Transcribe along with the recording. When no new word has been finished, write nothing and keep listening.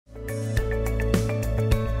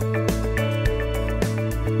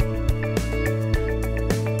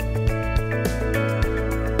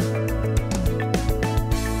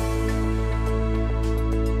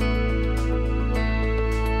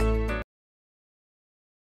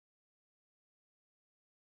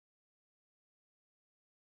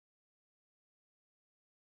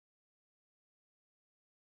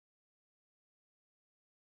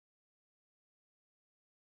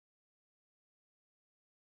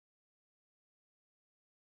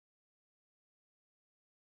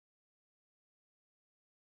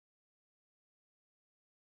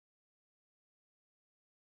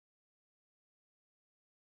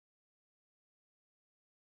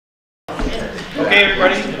Okay,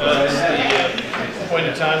 everybody, it's the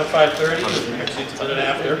appointed time of 5:30. Actually, it's a minute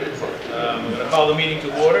after. I'm going to call the meeting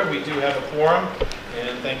to order. We do have a quorum,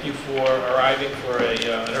 and thank you for arriving for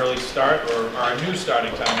an early start, or our new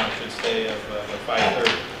starting time, I should say, of 5:30.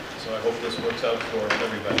 So I hope this works out for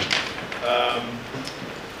everybody.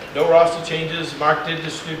 No roster changes. Mark did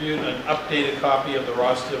distribute an updated copy of the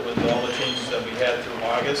roster with all the changes that we had through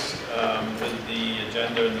August, with the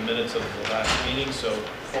agenda and the minutes of the last meeting, so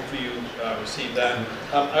hopefully you received that.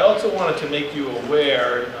 I also wanted to make you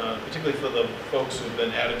aware, particularly for the folks who've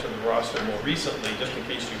been added to the roster more recently, just in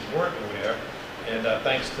case you weren't aware, and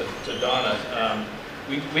thanks to Donna,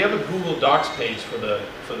 we have a Google Docs page for the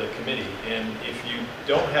committee, and if you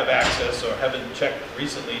don't have access or haven't checked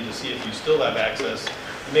recently to see if you still have access,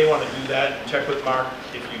 you may want to do that and check with Mark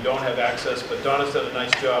if you don't have access. But Donna's done a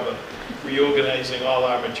nice job of reorganizing all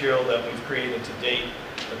our material that we've created to date,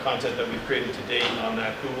 the content that we've created to date on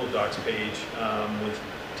that Google Docs page, with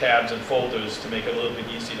tabs and folders to make it a little bit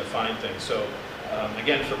easy to find things. So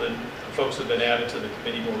again, for the folks who've been added to the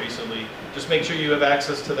committee more recently, just make sure you have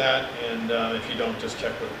access to that, and if you don't, just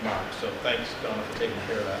check with Mark. So thanks, Donna, for taking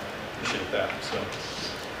care of that. Appreciate that. So.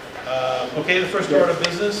 Okay, the first order of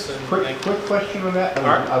business. And quick question on that.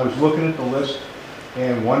 I was looking at the list,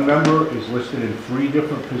 and one member is listed in 3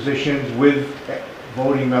 different positions with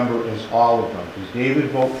voting member as all of them. Does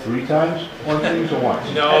David vote 3 times on things or once?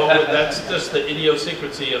 No, that's just the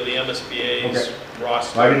idiosyncrasy of the MSBA's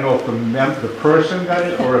roster. I didn't know if the person got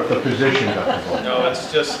it or if the position got the vote. No,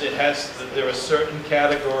 it's just, there are certain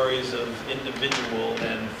categories of individual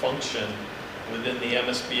and function within the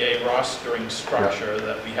MSBA rostering structure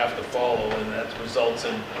that we have to follow, and that results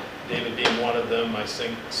in David being one of them. I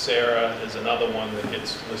think Sarah is another one that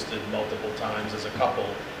gets listed multiple times as a couple.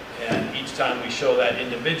 And each time we show that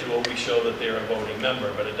individual, we show that they're a voting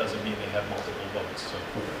member, but it doesn't mean they have multiple votes.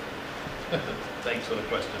 So, thanks for the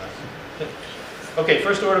question. Okay,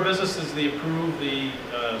 first order of business is the approve the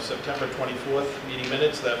September 24th meeting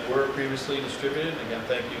minutes that were previously distributed. Again,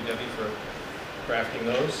 thank you, Debbie, for crafting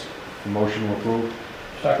those. Motion will approve.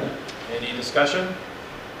 Second. Any discussion?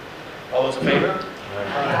 All those in favor?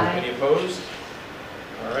 Aye. Any opposed?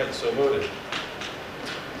 All right, so voted.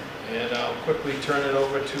 And I'll quickly turn it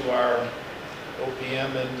over to our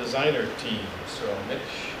OPM and designer team. So Mitch,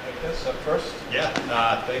 I guess, up first. Yeah,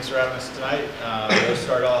 thanks for having us tonight. We'll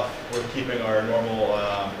start off with keeping our normal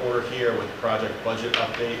order here with project budget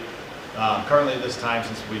update. Currently at this time,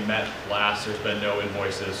 since we met last, there's been no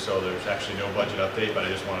invoices, so there's actually no budget update, but I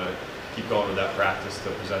just want to keep going with that practice to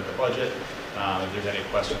present the budget. If there's any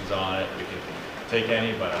questions on it, we can take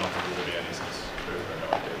any, but I don't think there will be any since there's been no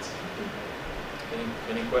updates.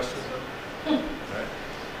 Any questions? All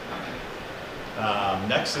right.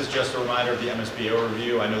 Next is just a reminder of the MSBA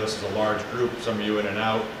overview. I know this is a large group, some of you in and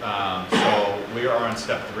out. So we are on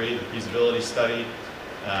step 3, the feasibility study.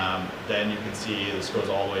 Then you can see this goes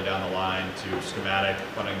all the way down the line to schematic,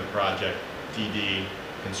 funding the project, DD,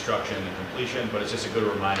 construction, and completion, but it's just a good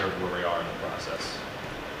reminder of where we are in the process.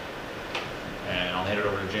 And I'll hand it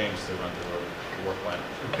over to James to run through the work plan.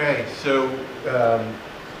 Okay, so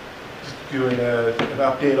just doing an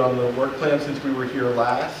update on the work plan since we were here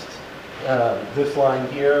last. This line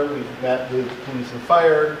here, we've met with police and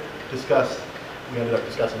fire, we ended up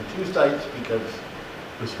discussing 2 sites because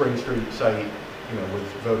the Spring Street site, was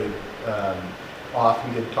voted off.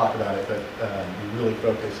 We did talk about it, but we really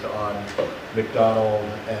focused on McDonald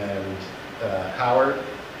and Howard.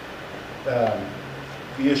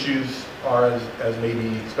 The issues are, as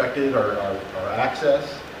maybe expected, are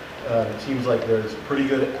access. It seems like there's pretty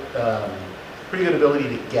good ability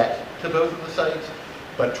to get to both of the sites,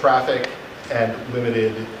 but traffic and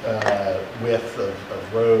limited width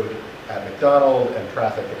of road at McDonald and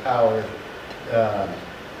traffic at Howard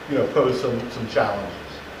pose some challenges.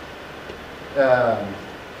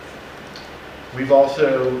 We've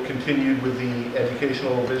also continued with the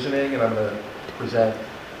educational visioning, and I'm going to present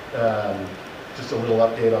just a little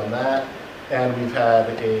update on that. And we've had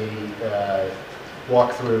a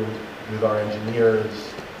walkthrough with our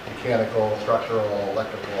engineers, mechanical, structural,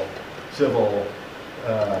 electrical, civil,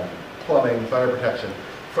 plumbing, fire protection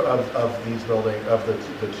of these buildings, of the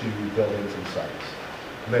 2 buildings and sites.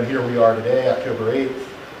 And then here we are today, October 8th.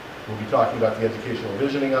 We'll be talking about the educational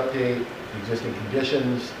visioning update, the existing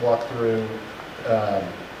conditions walkthrough,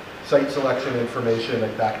 site selection information,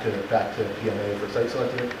 like back to PMA for site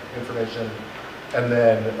selection information, and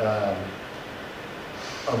then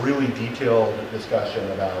a really detailed discussion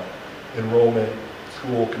about enrollment,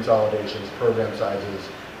 school consolidations, program sizes,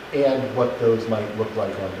 and what those might look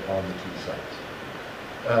like on the 2 sites.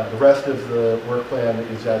 The rest of the work plan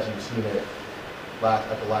is as you've seen it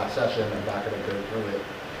at the last session. I'm not going to go through it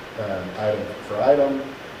item for item,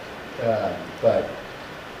 but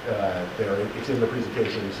it's in the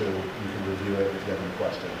presentation, so you can review it. If you have any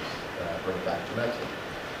questions, bring it back to the next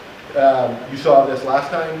one. You saw this last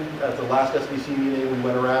time at the last SBC meeting. We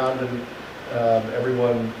went around and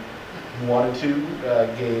everyone who wanted to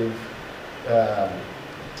gave,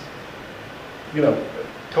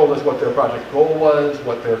 told us what their project goal was,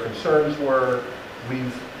 what their concerns were.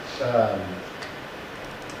 We've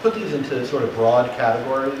put these into sort of broad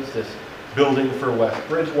categories. This building for West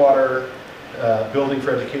Bridgewater, building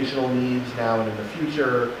for educational needs now and in the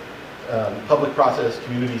future, public process,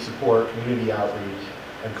 community support, community outreach,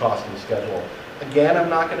 and cost and schedule. Again, I'm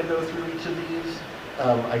not going to go through each of these.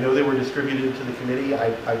 I know they were distributed to the committee.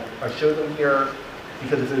 I showed them here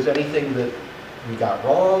because if there's anything that we got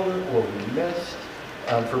wrong or we missed,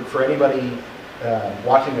 for anybody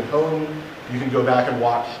watching at home, you can go back and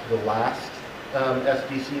watch the last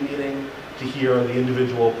SBC meeting to hear the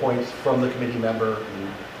individual points from the committee member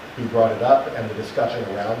who brought it up and the discussion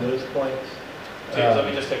around those points. James, let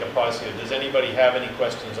me just take a pause here. Does anybody have any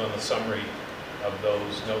questions on the summary of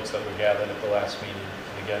those notes that were gathered at the last meeting?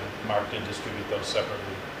 And again, Mark did distribute those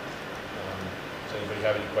separately. Does anybody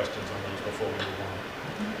have any questions on those before we move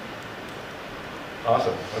on?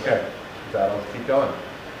 Awesome. Okay. With that, I'll keep going.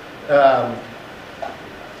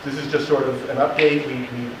 This is just sort of an update. We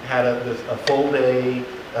had a full day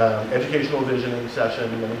educational visioning session.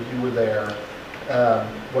 Many of you were there.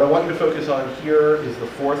 What I want you to focus on here is the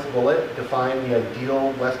fourth bullet, define the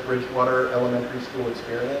ideal West Bridgewater elementary school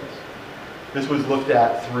experience. This was looked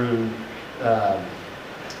at through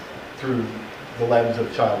the lens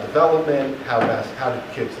of child development, how do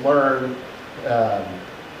kids learn,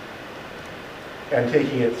 and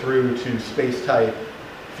taking it through to space type,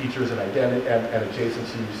 features and identity and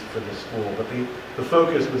adjacencies for the school. But the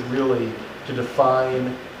focus was really to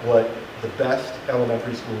define what the best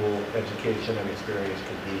elementary school education and experience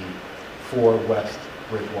could be for West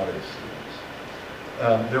Bridgewater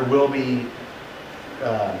students. There will be,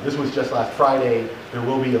 this was just last Friday, there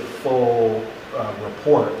will be a full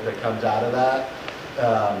report that comes out of that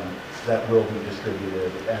that will be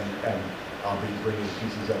distributed, and I'll be bringing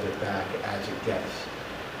pieces of it back as it gets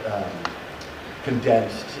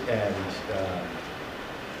condensed and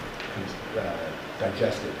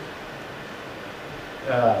digested.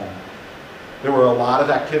 There were a lot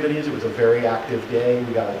of activities. It was a very active day.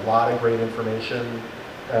 We got a lot of great information.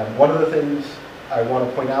 One of the things I want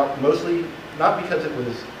to point out, mostly not because it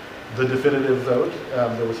was the definitive vote,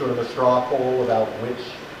 there was sort of a straw poll about which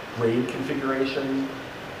grade configuration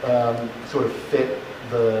sort of fit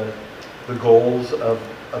the goals of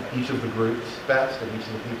each of the groups best and each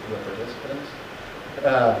of the people, the participants.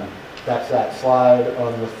 That's that slide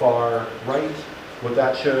on the far right. What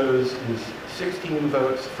that shows is 16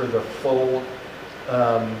 votes for the full,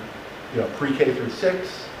 pre-K through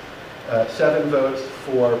 6, 7 votes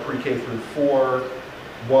for pre-K through 4,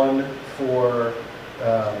 1 for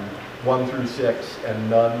 1 through 6, and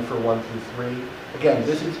none for 1 through 3. Again,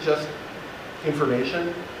 this is just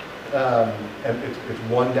information, and it's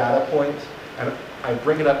one data point. And I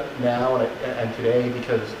bring it up now and today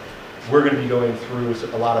because we're going to be going through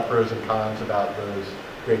a lot of pros and cons about those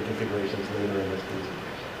grade configurations later in this presentation.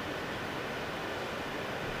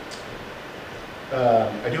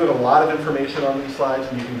 I do have a lot of information on these slides,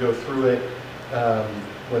 and you can go through it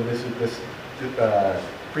when this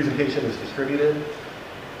presentation is distributed.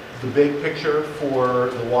 The big picture for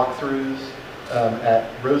the walkthroughs at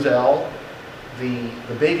Roselle, the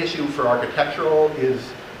big issue for architectural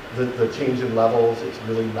is the change in levels. It's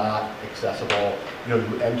really not accessible. You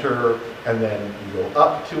enter and then you go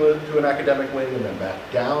up to an academic wing and then back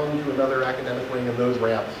down to another academic wing, and those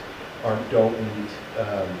ramps don't meet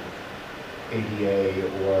ADA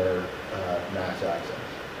or mass access.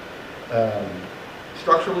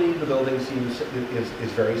 Structurally, the building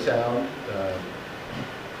is very sound.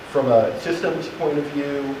 From a systems point of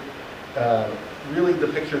view, really the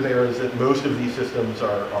picture there is that most of these systems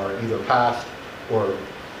are either past or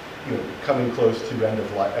coming close to end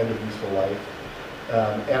of useful life.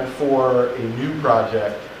 And for a new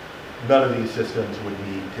project, none of these systems would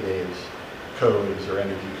meet today's codes or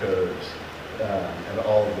energy codes, and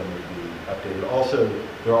all of them would be updated. Also,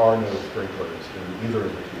 there are no sprinklers in either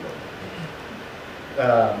of the two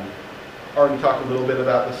buildings. Already talked a little bit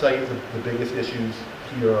about the site. The biggest issues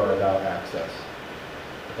here are about access.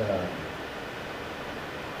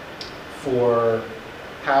 For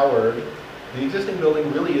Howard, the existing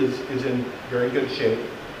building really is in very good shape.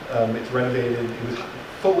 It's renovated. It was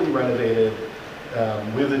fully renovated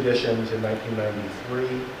with additions in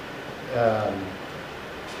 1993.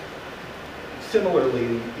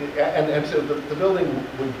 similarly, and so the building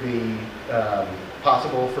would be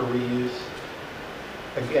possible for reuse.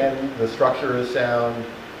 Again, the structure is sound,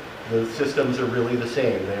 the systems are really the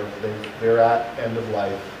same. They're at end of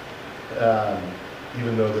life,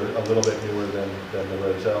 even though they're a little bit newer than the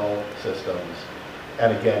Roselle systems.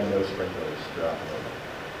 And again, no sprinklers throughout the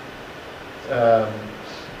building.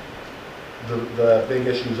 The big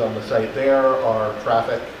issues on the site there are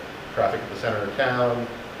traffic at the center of town,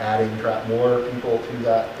 adding more people to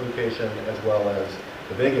that location, as well as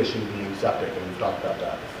the big issue being septic, and we've talked about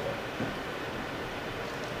that before.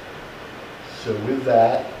 So with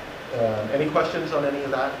that, any questions on any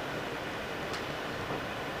of that?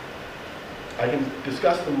 I can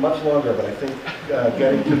discuss them much longer, but I think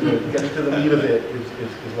getting to the meat of it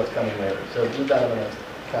is what's coming later. So with that, I'm going to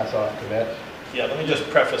pass off to Mitch. Yeah, let me just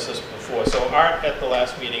preface this before. So Art at the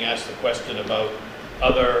last meeting asked the question about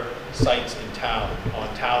other sites in town,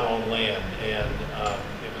 on town-owned land, and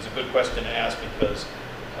it was a good question to ask because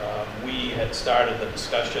we had started the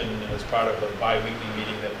discussion as part of a bi-weekly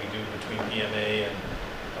meeting that we do between PMA and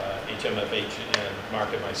HMFH and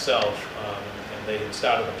Mark and myself, and they had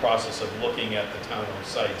started the process of looking at the town-owned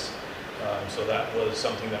sites. So that was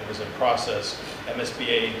something that was in process.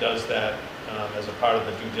 MSBA does that as a part of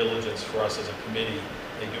the due diligence for us as a committee.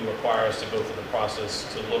 They do require us to go through the process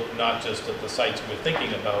to look not just at the sites we're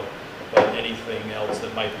thinking about, but anything else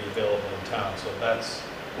that might be available in town. So that's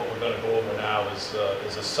what we're going to go over now is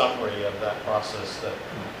a summary of that process that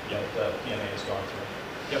PNA has gone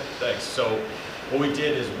through. Yep, thanks. So what we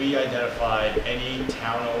did is we identified any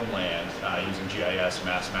town-owned land using GIS,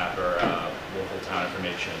 Mass Mapper, local town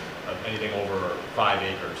information, of anything over 5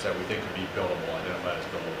 acres that we think could be buildable, identified as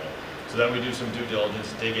buildable. So then we do some due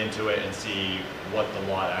diligence, dig into it, and see what the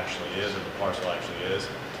lot actually is, or the parcel actually is.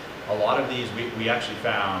 A lot of these, we actually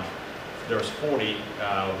found, there was 40,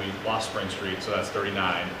 we lost Spring Street, so that's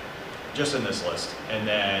 39, just in this list. And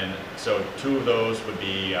then, so 2 of those would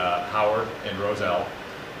be Howard and Roselle,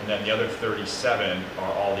 and then the other 37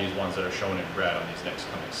 are all these ones that are shown in red on these next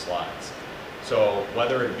coming slides. So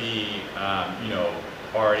whether it be,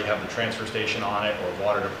 already have the transfer station on it, or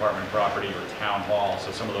water department property, or town hall,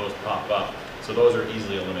 so some of those pop up. So those are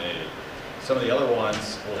easily eliminated. Some of the other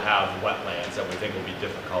ones will have wetlands that we think will be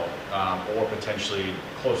difficult, or potentially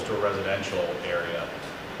close to a residential area,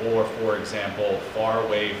 or for example, far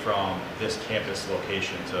away from this campus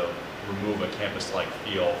location to remove a campus-like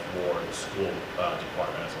feel for the school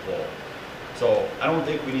department as a whole. So I don't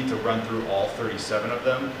think we need to run through all 37 of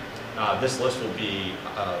them. This list will be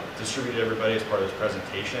distributed to everybody as part of this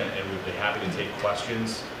presentation, and we'd be happy to take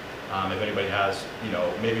questions if anybody has,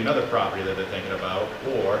 maybe another property that they're thinking about,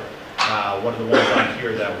 or one of the ones on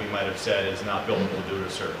here that we might have said is not buildable due to a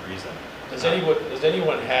certain reason. Does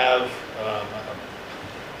anyone have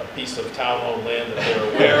a piece of town-owned land that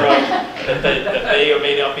they're aware of that may or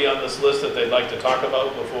may not be on this list that they'd like to talk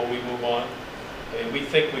about before we move on? I mean, we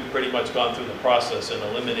think we've pretty much gone through the process and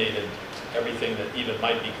eliminated everything that even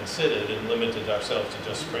might be considered and limited ourselves to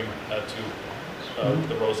just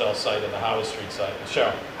the Roselle site and the Howard Street site.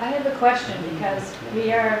 Cheryl? I have a question because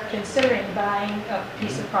we are considering buying a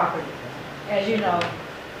piece of property, as you know,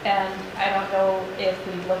 and I don't know if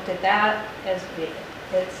we looked at that as big.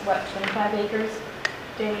 It's what, 25 acres,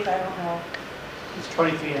 Dave? I don't know. It's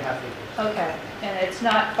 23 and a half acres. Okay, and it's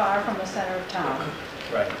not far from the center of town.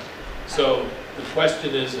 Right. So the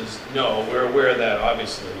question is no, we're aware of that,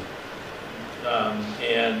 obviously.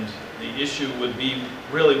 And the issue would be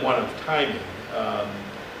really one of timing,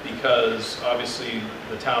 because obviously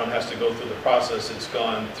the town has to go through the process. It's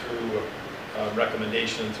gone through a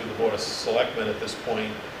recommendation through the Board of Selectmen at this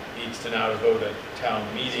point, needs to now go to town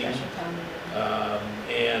meeting. Special town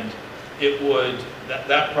meeting. And it would,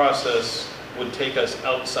 that process would take us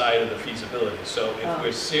outside of the feasibility. So if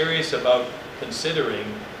we're serious about considering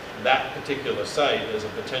that particular site as a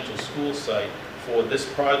potential school site for this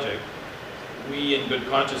project, we in good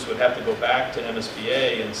conscience would have to go back to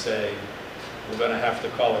MSBA and say, we're going to have to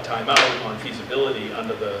call a timeout on feasibility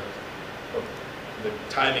under the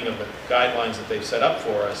timing of the guidelines that they've set up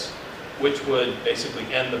for us, which would basically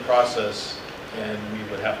end the process and we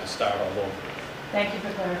would have to start all over. Thank you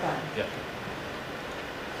for clarifying. Yeah.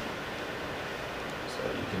 So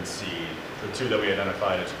you can see the 2 that we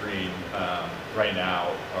identified as green right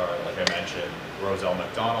now are, like I mentioned, Roselle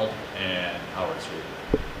McDonald and Howard Street.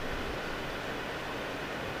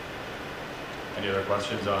 Any other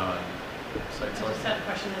questions on site I just selection? had a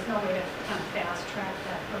question. There's no way to kind of fast track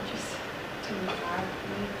that purchase to meet our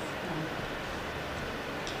needs.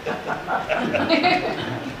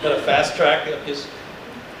 Got a fast track of his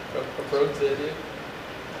approach there, dude?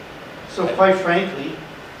 So quite frankly,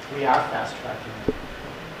 we are fast tracking it.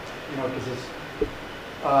 You know, because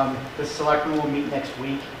the selectmen will meet next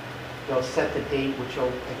week. They'll set the date, which will,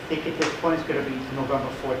 I think at this point is going to be November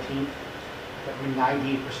 14th. That we're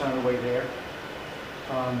 98% of the way there.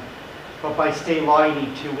 But by state law, you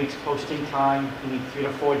need 2 weeks posting time. You need 3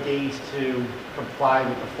 to 4 days to comply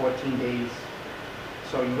with the 14 days.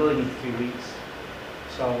 So you really need 3 weeks.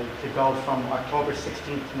 So to go from October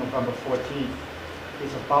 16th to November 14th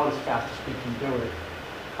is about as fast as we can do it.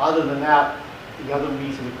 Other than that, the other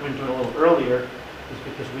reason we couldn't do it a little earlier is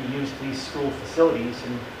because we used these school facilities,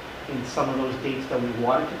 and some of those dates that we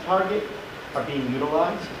wanted to target are being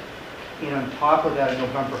utilized. And on top of that,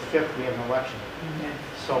 November 5th, we have an election.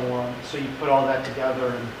 So you put all that together,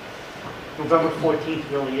 and November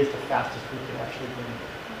 14th really is the fastest we could actually do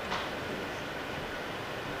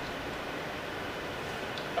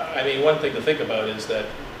it. I mean, one thing to think about is that,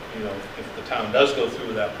 you know, if the town does go through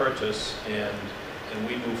with that purchase and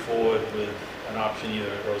we move forward with an option either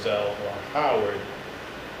at Roselle or Howard,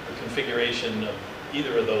 the configuration of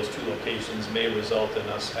either of those two locations may result in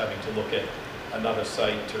us having to look at another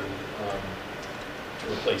site to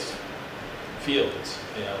replace fields,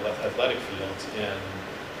 you know, athletic fields, and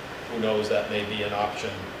who knows, that may be an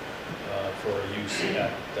option for use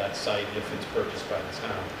at that site if it's purchased by the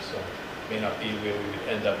town. So it may not be where we would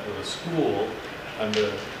end up with a school under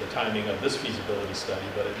the timing of this feasibility study,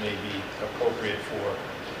 but it may be appropriate for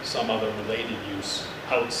some other related use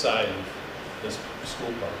outside of this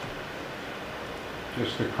school park.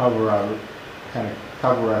 Just to kind of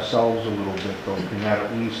cover ourselves a little bit though, can that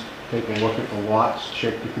at least take a look at the lots,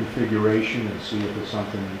 check the configuration, and see if it's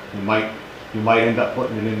something you might end up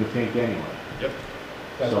putting it in the pink anyway. Yep.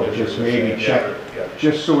 So just maybe check,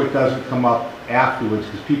 just so it doesn't come up afterwards,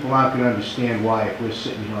 because people aren't going to understand why if we're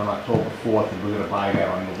sitting here on October 4th and we're going to buy that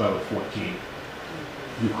on November 14th.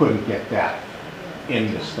 You couldn't get that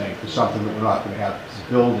in this thing for something that we're not going to have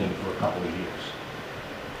building for a couple of years.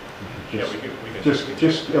 Yeah, we can.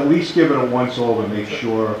 Just at least give it a once over, make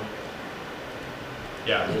sure.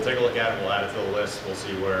 Yeah, we'll take a look at it, we'll add it to the list, we'll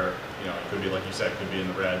see where, you know, it could be, like you said, it could be in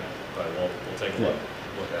the red, but we'll take a look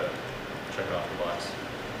at it, check it off the box.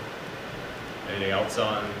 Anything else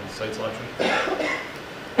on site selection?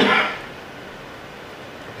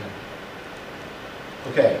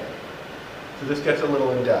 Okay, so this gets a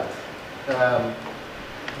little in depth. I'm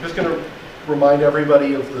just going to remind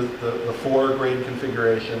everybody of the 4 grade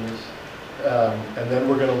configurations, and then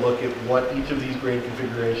we're going to look at what each of these grade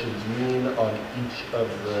configurations mean on each of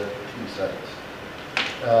the 2 sites.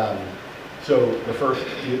 So the first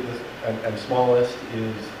and smallest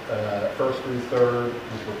is 1st through 3rd,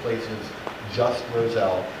 which replaces just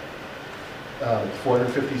Roselle.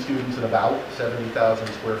 450 students and about 70,000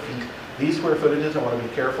 square feet. These square footages, I want to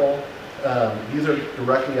be careful. These are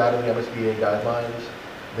directly out of the MSBA guidelines.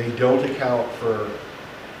 They don't account for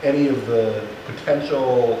any of the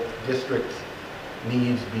potential district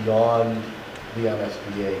needs beyond the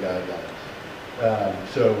MSBA guidelines.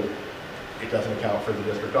 So it doesn't account for the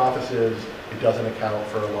district offices. It doesn't account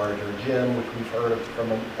for a larger gym, which we've heard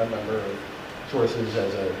from a number of sources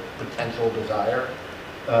as a potential desire.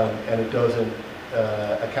 And it doesn't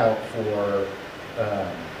account for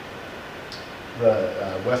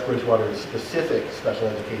the West Bridgewater's specific special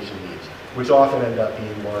education needs, which often end up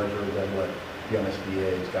being larger than what the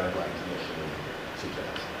MSBA's guidelines initially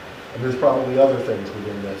suggest. And there's probably other things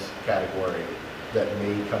within this category that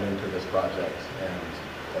may come into this project and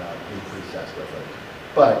increase that square footage.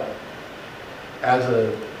 But as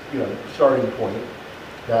a starting point,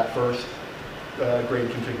 that first grade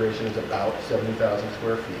configuration is about 70,000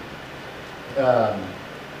 square feet.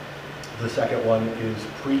 The second one is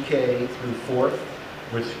pre-K through 4th,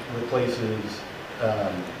 which replaces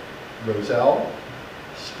Roselle,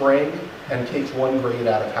 Spring, and takes 1 grade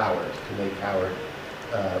out of Howard to make Howard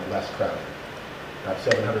less crowded. That's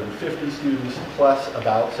 750 students plus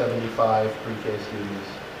about 75 pre-K students,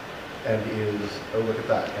 and is, oh look at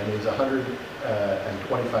that, and is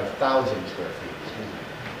 125,000 square feet. Excuse me,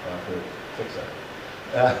 I'll have to fix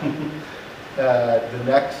that. The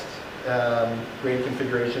next grade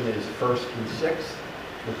configuration is 1st through 6th,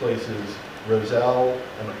 replaces Roselle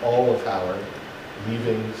and all of Howard,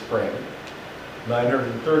 leaving Spring.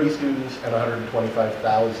 930 students and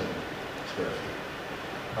 125,000 square feet,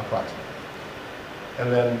 approximately.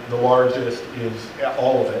 And then the largest is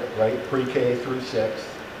all of it, right? Pre-K through 6th,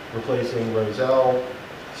 replacing Roselle,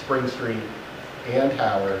 Spring Street, and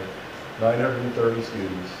Howard, 930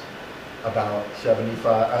 students, about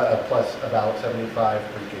 75, plus about 75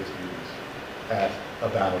 pre-K students at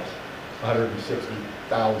about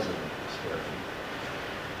 160,000 square feet.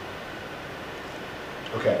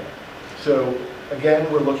 Okay, so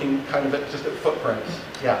Again, we're looking kind of at just at footprints.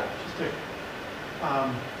 Yeah.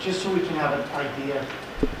 Just so we can have an idea,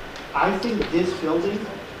 I think this building,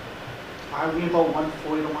 are we about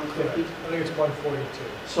 140 to 150? I think it's 142.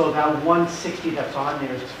 So that 160 that's on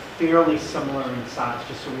there is fairly similar in size,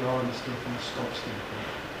 just so we all understand from a scope standpoint.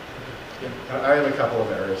 I have a couple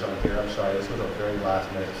of errors on here. I'm sorry, this was a very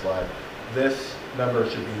last minute slide. This number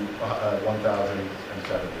should be 1,070.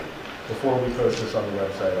 Before we post this on the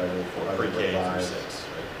website, I will For K through revise 6,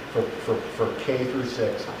 for K through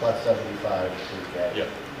 6 plus 75 through K. right? Yep.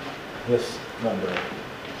 This number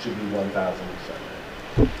should be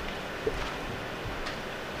 1,070.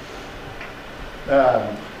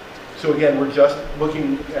 So again, we're just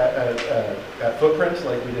looking at footprints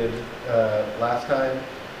like we did last time.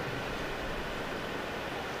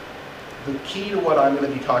 The key to what I'm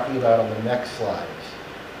going to be talking about on the next slides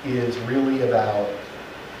is really about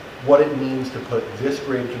what it means to put this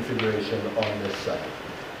grade configuration on this site,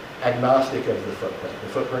 agnostic of the footprint. The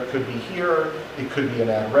footprint could be here, it could be in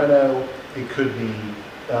Ad Reno, it could be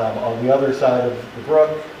on the other side of the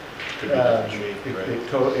brook. Could be different shape, right? It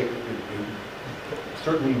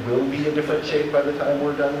certainly will be a different shape by the time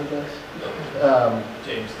we're done with this.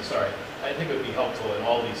 James, sorry, I think it would be helpful in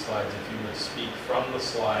all these slides if you would speak from the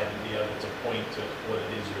slide and be able to point to what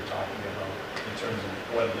it is you're talking about in terms of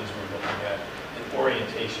what it is we're looking at. And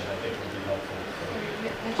orientation, I think, would be helpful.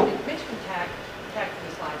 Mitch can tag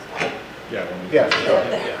the slides. Yeah. Yeah, sure.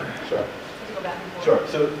 Yeah. Sure. To go back and forth. Sure.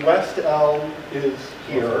 So West Elm is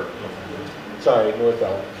here. Sorry, North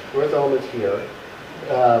Elm. North Elm is here.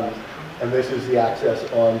 And this is the access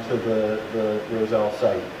onto the Roselle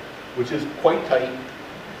site, which is quite tight,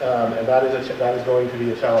 and that is going to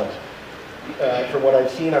be a challenge. From what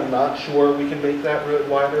I've seen, I'm not sure we can make that road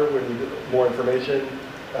wider. We need more information,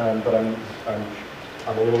 but I'm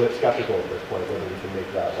a little bit skeptical at this point whether we can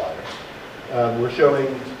make that wider. We're showing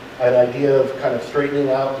an idea of kind of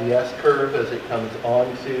straightening out the S-curve as it comes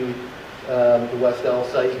onto the West Elm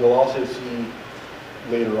site. You'll also see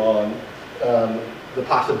later on the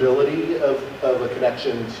possibility of a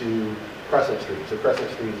connection to Crescent Street. So Crescent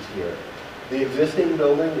Street is here. The existing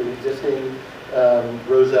building, the existing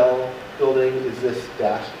Roselle building is this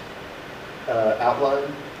dashed outline.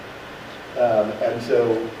 And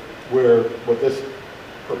so what this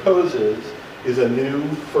proposes is a new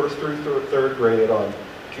first through third grade on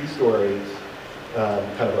 2 stories,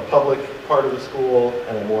 kind of a public part of the school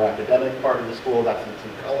and a more academic part of the school. That's the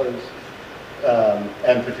 2 colors.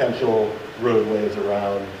 And potential roadways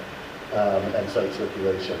around and site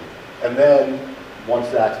circulation. And then, once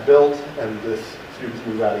that's built and the students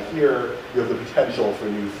move out of here, you have the potential for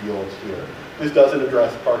new fields here. This doesn't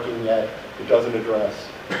address parking yet. It doesn't address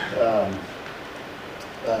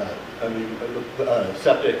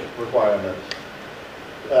septic requirements.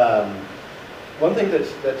 One thing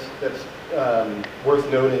that's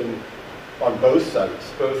worth noting on both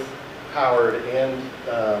sites, both Howard and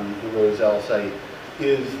the Roselle site,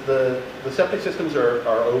 is the septic systems are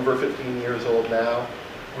over 15 years old now.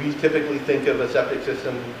 We typically think of a septic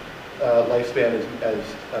system lifespan as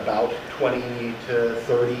about 20 to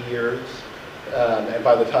 30 years, and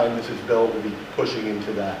by the time this is built, we'll be pushing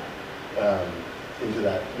into that,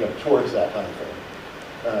 towards that time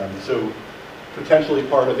frame. So potentially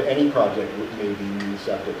part of any project may be new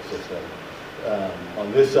septic system.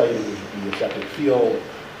 On this site, it would be a septic field.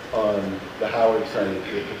 On the Howard site,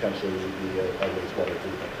 it potentially would be a wastewater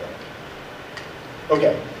treatment plant.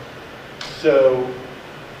 Okay, so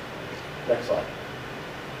next slide.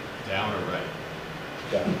 Down or right?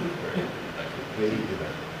 Down. Maybe do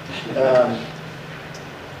that.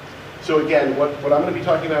 So again, what I'm going to be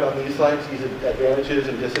talking about on these slides, these advantages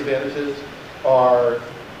and disadvantages, are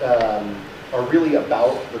really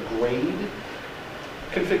about the grade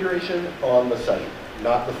configuration on the site,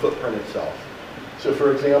 not the footprint itself. So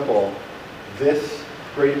for example, this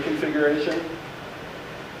grade configuration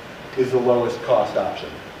is the lowest cost option,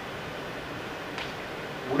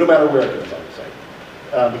 no matter where it goes on the site,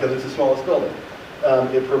 because it's the smallest building.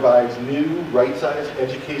 It provides new, right-sized,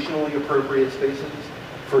 educationally appropriate spaces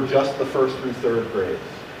for just the first through third grades.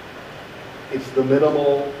 It's the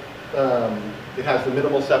minimal, it has the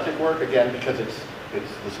minimal septic work, again, because it's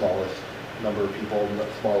the smallest number of people and the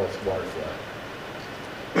smallest water flow.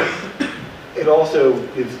 It also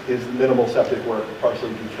is minimal septic work,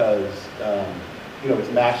 partially because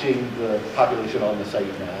it's matching the population on the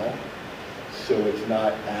site now, so it's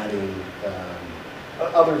not adding,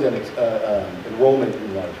 other than enrollment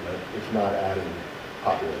enlargement, it's not adding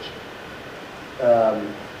population.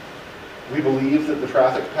 We believe that the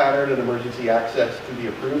traffic pattern and emergency access can be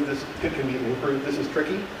improved. This can be improved. This is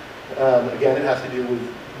tricky. Again, it has to do with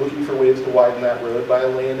looking for ways to widen that road by a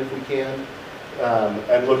lane if we can,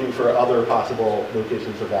 and looking for other possible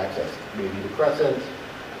locations of access, maybe the Crescent,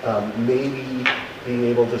 maybe being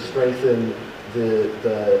able to strengthen the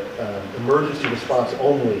emergency response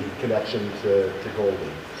only connection to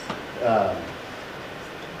Goldie.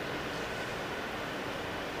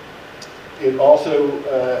 It also,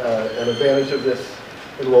 an advantage of this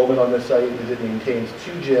enrollment on this site is it maintains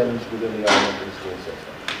 2 gyms within the elementary school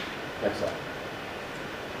system. Next slide.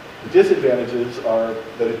 The disadvantages are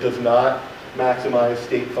that it does not maximize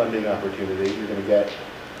state funding opportunity. You're going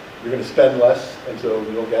to spend less, and so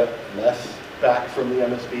you'll get less back from the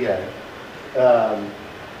MSBA.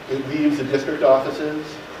 It leaves the district offices,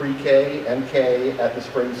 pre-K and K, at the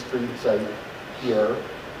Spring Street site here,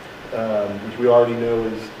 which we already know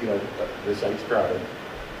is, the site's crowded.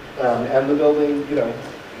 And the building,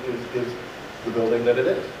 is the building that it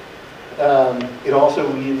is. It also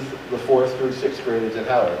leaves the 4th through 6th grades at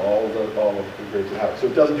Howard, all of the grades at Howard. So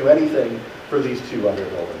it doesn't do anything for these 2 other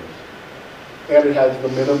buildings. And it has the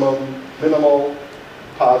minimal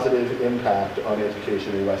positive impact on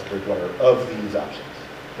education in West Bridgewater of these options.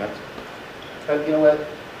 Next. And you know what?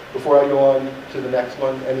 Before I go on to the next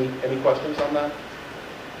one, any questions on that?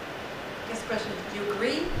 Guess question, do you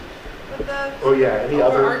agree with the Oh yeah, any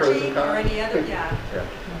other pros overarching and or cons? any other, yeah. Yeah.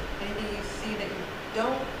 Anything you see that you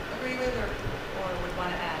don't agree with or would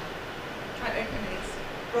want to add? I mean, it's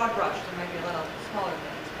broad brush, there might be a little smaller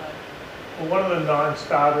things, but. Well, one of the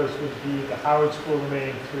non-starters would be the Howard School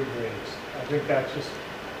remaining 3 grades. I think that's just,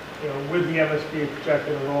 with the MSBA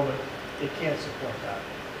projected enrollment, it can't support that.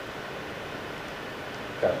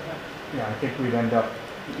 Okay. Yeah, I think we'd end up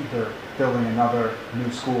either building another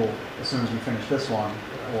new school as soon as we finish this one,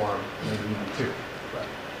 or maybe even 2.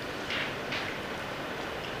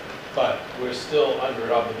 But we're still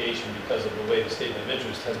under obligation because of the way the statement of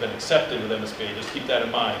interest has been accepted with MSBA. Just keep that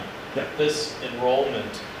in mind. Yeah. This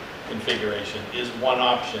enrollment configuration is one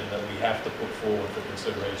option that we have to put forward for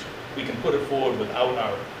consideration. We can put it forward without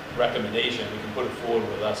our recommendation. We can put it forward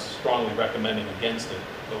with us strongly recommending against it,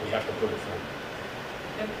 but we have to put it forward.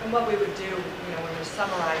 And what we would do, when we're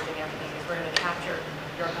summarizing everything, is we're going to capture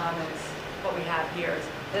your comments. What we have here is,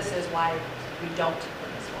 this is why we don't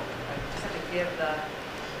put this forward. Right? Just have to give the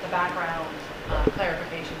background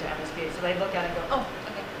clarification to MSBA, so they look at it and go, oh,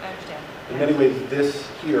 okay, I understand. In many ways, this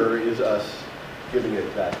here is us giving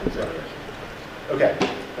it that consideration. Okay.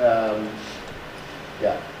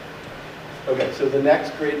 Yeah. Okay, so the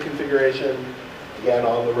next grade configuration, again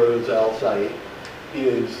on the Roselle site,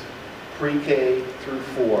 is pre-K through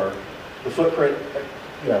 4. The footprint,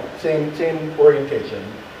 same orientation.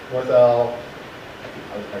 North L,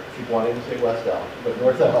 I keep wanting to say West L, but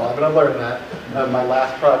North L, I'm going to learn that. My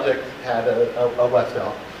last project had a West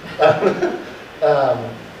L.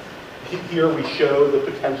 Here we show the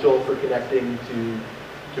potential for connecting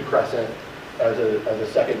to Crescent as a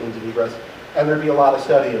second means of egress. And there'd be a lot of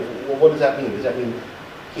study of, well, what does that mean? Does that mean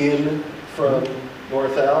in from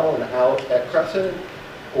North L and out at Crescent?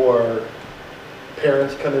 Or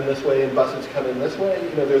parents come in this way and buses come in this way?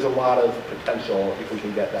 There's a lot of potential if we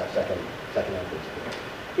can get that second entrance.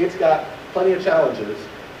 It's got plenty of challenges,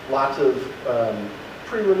 lots of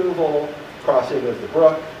pre-removal, crossing of the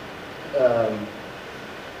brook,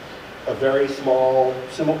 a very small,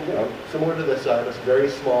 similar to this side, a very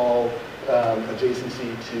small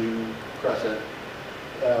adjacency to Crescent.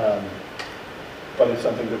 But it's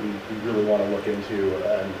something that we really want to look into,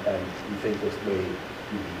 and we think this may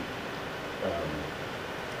be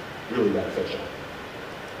really beneficial.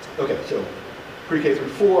 Okay, so pre-K through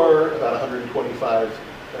 4, about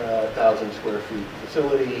 125,000 square feet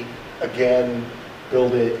facility. Again,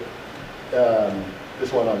 build it,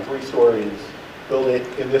 this one on 3 stories, build it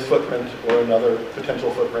in this footprint or another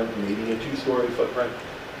potential footprint, maybe a 2-story footprint,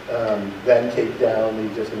 then take down the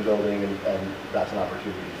existing building, and that's an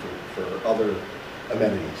opportunity for other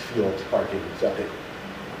amenities, fields, parking, septic,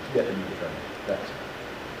 yet to be determined. Next.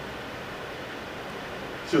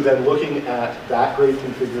 So then looking at that grade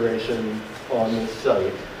configuration on this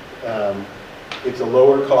site, it's a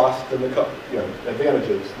lower cost than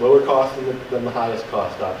advantages, lower cost than the highest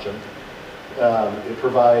cost option. It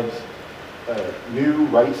provides new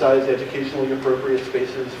right-sized educationally appropriate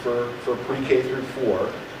spaces for pre-K through 4.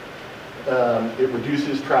 It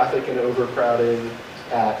reduces traffic and overcrowding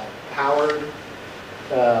at Howard,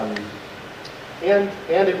 and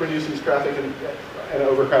it reduces traffic and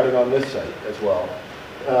overcrowding on this site as well.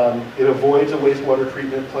 It avoids a wastewater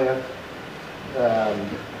treatment plant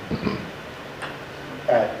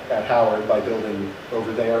at Howard by building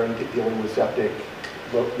over there and dealing with septic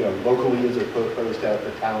locally as opposed to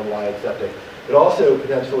the town-wide septic. It also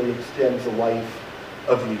potentially extends the life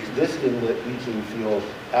of the existing leaching field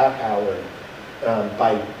at Howard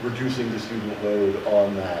by reducing the student load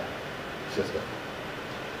on that system.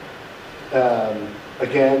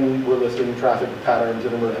 Again, we're listing traffic patterns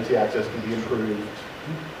and emergency access can be improved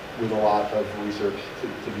with a lot of research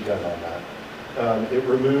to be done on that. It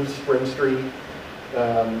removes Spring Street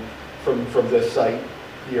from this site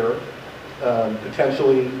here,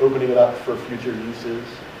 potentially opening it up for future uses.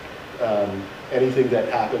 Anything that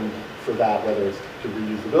happened for that, whether it's to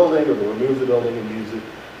reuse the building or to remove the building and use it,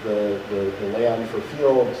 the land for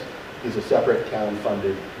fields, is a separate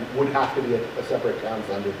town-funded, would have to be a separate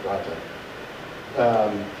town-funded project.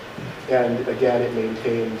 And again, it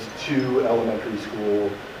maintains 2 elementary school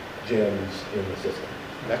gyms in the system.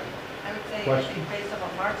 Next. I would say, I Question? think based on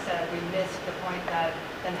what Mark said, we missed the point that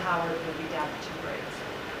then Howard would be down to 2 grades.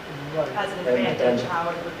 Right. As an And- advantage, and-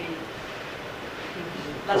 Howard would be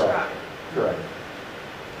less Correct. crowded. Correct.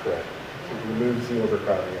 Correct. It removes the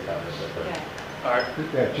overcrowding of Howard. Yeah. All right,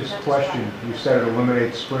 Yeah, just a question, you said it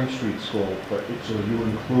eliminates Spring Street School, but so are you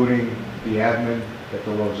including the admin at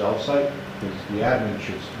the Roselle site? Because the admin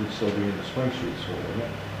would still be in the Spring Street School, wouldn't it?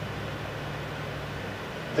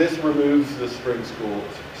 This removes the Spring Street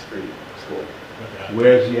School.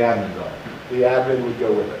 Where's the admin going? The admin would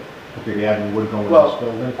go with it. Okay, the admin would go in Well, this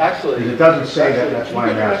building? Actually. Because it doesn't say that, actually, that's can why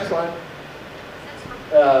you I'm get the next asking.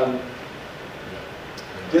 slide?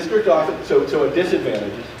 District office, so a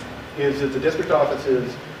disadvantage is that the district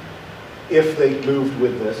offices, if they moved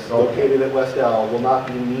with this, Okay. located at West L, will not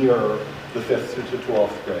be near the 5th to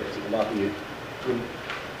 12th grades. It will not be,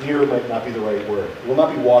 near might not be the right word. It will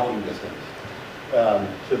not be walking distance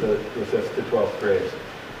to the 5th to 12th grades.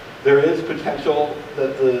 There is potential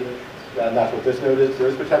that and that's what this note is, there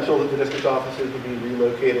is potential that the district offices would be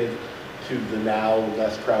relocated to the now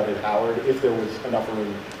less crowded Howard if there was enough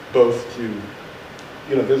room both to,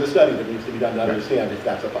 there's a study that needs to be done to understand if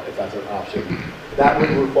that's an option. That would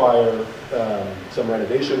require some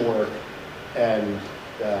renovation work, and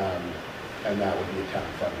that would be a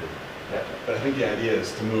town-funded project. But I think the idea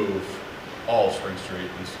is to move all Spring Street,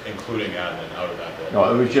 including admin, out of that building.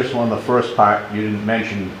 No, it was just on the first part, you didn't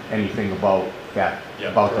mention anything about that, Yeah,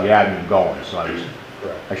 about the correct. admin going, so I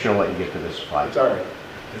Correct. should have let you get to this slide. It's all right.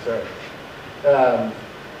 It's all right.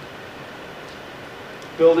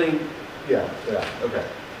 Building, okay.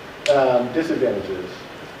 Disadvantages.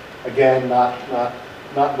 Again,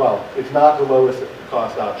 it's not the lowest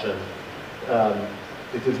cost option.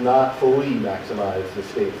 It does not fully maximize the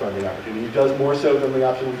state funding opportunity. It does more so than the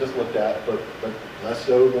option we just looked at, but less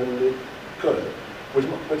so than it could, which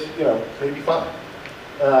may be fine.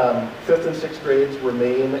 5th and 6th grades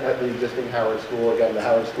remain at the existing Howard School. Again, the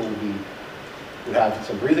Howard School would have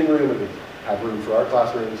some breathing room. It would have room for our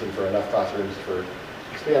classrooms and for enough classrooms for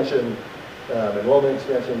expansion, enrollment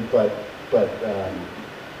expansion, but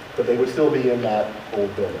they would still be in that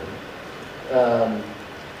old building.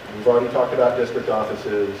 We've already talked about district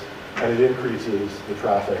offices, and it increases the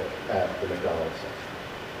traffic at the McDonald's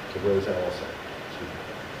site, the Roselle site.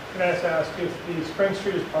 Can I just ask if the Spring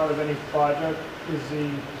Street is part of any project, is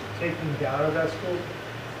the taking down of that school,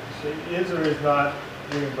 so it is or is not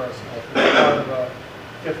reimbursable? If it's part of a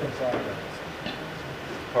different project?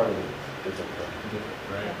 Part of the different project.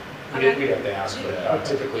 Right. We'd have to ask, but Okay.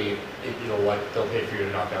 typically, they'll pay for you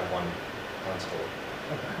to knock down one school.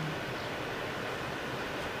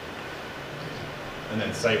 And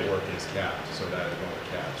then site work is capped, so that is one of the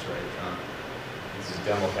caps, right, John? This is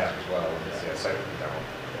demo cap as well, it's site demo.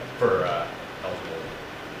 For eligible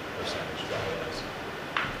percentage, that is.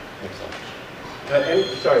 Excellent.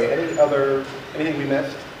 Anything we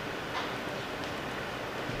missed?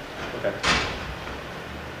 Okay.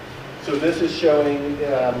 So this is showing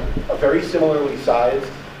a very similarly sized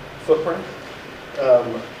footprint,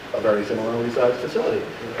 a very similarly sized facility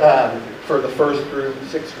for the 1st through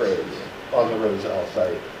 6th grades on the Roselle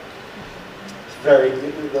site. It's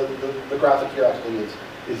the graphic here actually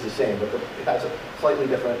is the same, but it has a slightly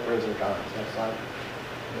different pros and cons. Next slide.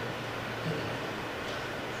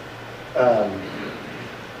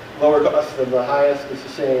 Lower cost than the highest is the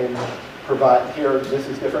same. This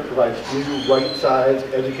is different, provides new right-sized,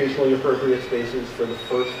 educationally appropriate spaces for the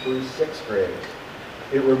 1st through 6th grades.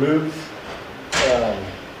 It removes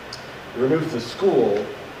the school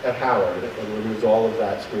at Howard and removes all of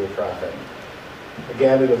that school traffic.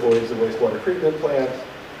 Again, it avoids the wastewater treatment plant.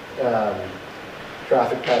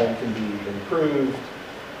 Traffic pattern can be improved,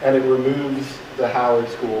 and it removes the Howard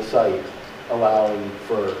School site, allowing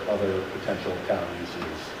for other potential town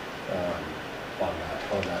uses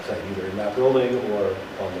on that site, either in that building or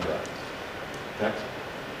on the grounds. Next.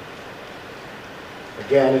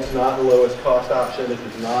 Again, it's not the lowest cost option. It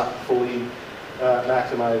does not fully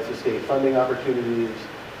maximize the state funding opportunities.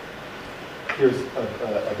 Here's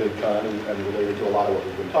a big con and related to a lot of what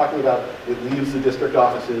we've been talking about. It leaves the district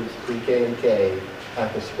offices, pre-K and K,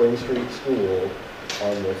 at the Spring Street School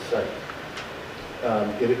on this site.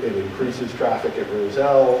 It increases traffic at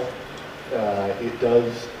Roselle. It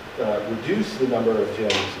does reduce the number of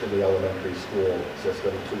gyms in the elementary school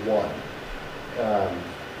system to one.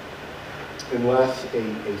 Unless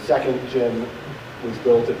a second gym was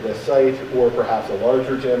built at this site, or perhaps a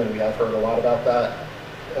larger gym, and we have heard a lot about that,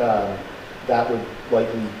 that would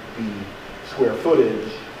likely be square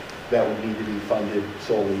footage that would need to be funded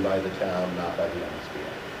solely by the town, not by the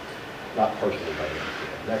MSBA. Not partially by the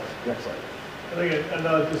MSBA. Next slide. I think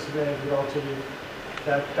another disadvantage relatively,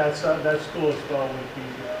 that school as well would be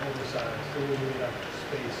oversized. There wouldn't be enough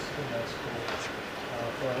space in that school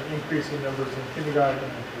for increasing numbers in kindergarten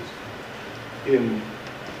and preschool. In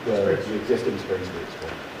the existing Spring Street School.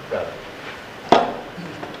 Got it.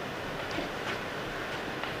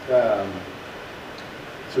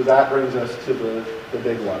 So that brings us to the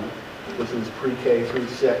big one. This is pre-K through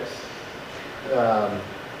 6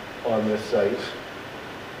 on this site.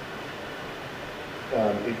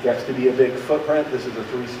 It gets to be a big footprint. This is a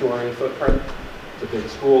 3-story footprint. It's a big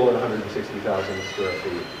school at 160,000 square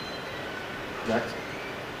feet. Next.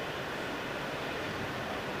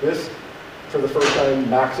 This, for the first time,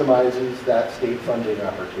 maximizes that state funding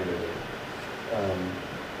opportunity.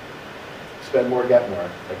 Spend more, get more,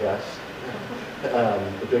 I guess.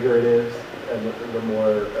 The bigger it is, and the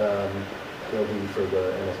more there'll be for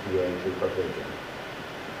the MSBA to partake in.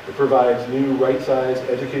 It provides new right-sized,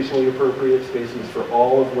 educationally appropriate spaces for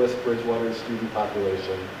all of West Bridgewater's student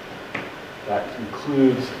population. That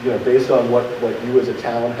includes, based on what you as a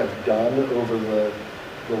town have done over the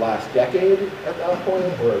last decade at that point,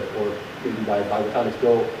 or maybe by the time it's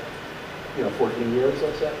built, 14 years,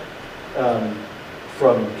 let's say.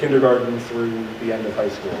 From kindergarten through the end of high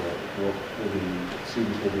school,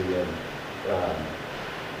 students will be in,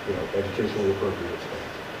 educationally appropriate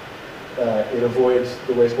space. It avoids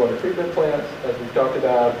the wastewater treatment plant, as we've talked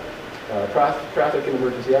about. Traffic and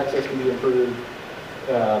emergency access can be improved.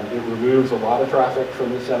 It removes a lot of traffic from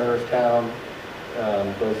the center of town,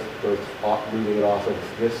 both moving it off of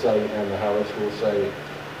this site and the Howard School site.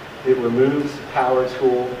 It removes Howard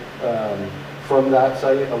School from that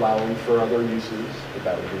site, allowing for other uses.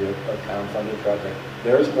 That would be a town-funded project.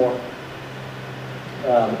 There's more.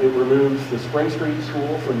 It removes the Spring Street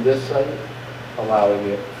School from this site, allowing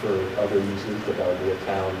it for other uses, but that would be a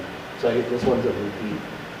town site. This one's a repeat.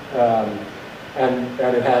 And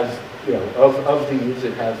it has, of these,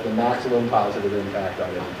 it has the maximum positive impact on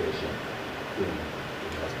education in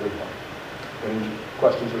West Bridgewater. Any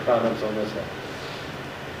questions or comments on this one?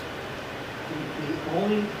 The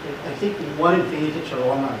only, I think one advantage,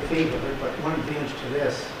 or I'm not in favor of it, but one advantage to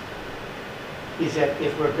this is that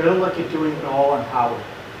if we're going to look at doing it all on Howard,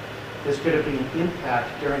 there's going to be an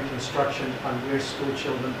impact during construction on where school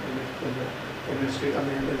children in the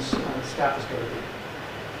staff is going to be.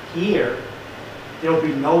 Here, there will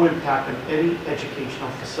be no impact on any educational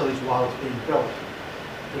facilities while it's being built,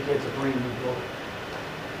 because it's a brand new building.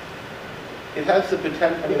 It has the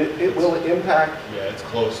potential, it will impact. Yeah, it's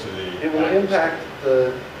close to the. It will impact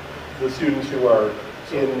the students who are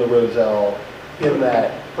in the Roselle in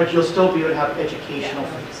that. But you'll still be able to have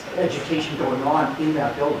education going on in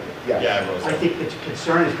that building. Yes. Yeah, Roselle. I think the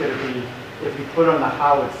concern is going to be, if we put on the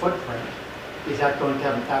Howard footprint, is that going to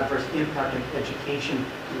have an adverse impact on education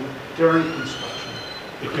during construction?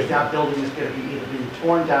 Because that building is going to be either being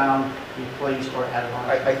torn down, replaced, or added on.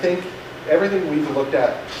 I think everything we've looked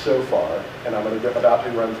at so far, and I'm about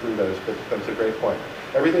to run through those, but that's a great point.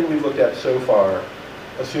 Everything we've looked at so far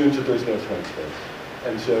assumes that there's no swing space.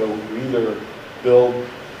 And so we either build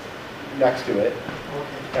next to it,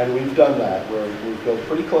 and we've done that, where we've built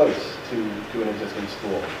pretty close to an existing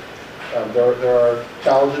school. There are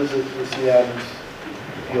challenges that the CMs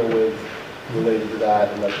deal with related to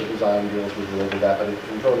that, and that the design deals with related to that, but it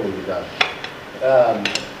can totally be done.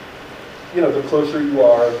 The closer you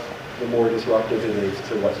are, the more disruptive it is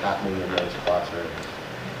to what's happening in those classrooms.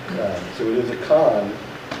 So it is a con,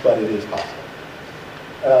 but it is possible.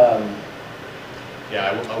 Yeah,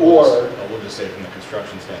 I will just say from the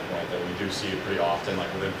construction standpoint that we do see it pretty often,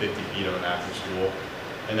 like within 50 feet of an after school.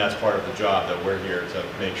 And that's part of the job, that we're here to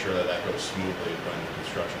make sure that that goes smoothly when the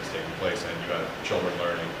construction is taking place and you have children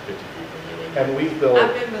learning 50 feet from you. And we've built.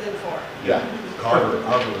 I've been within 4. Yeah. Carver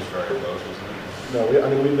was very close, wasn't it? No,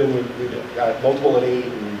 we've been we've got multiple at 8,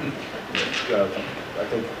 and I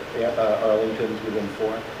think Arlington's within 4.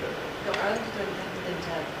 No, Arlington's within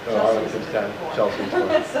 10. Oh, Arlington's 10. Chelsea's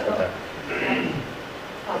 4. So, Okay.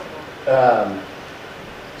 possible.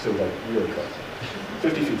 So like really close.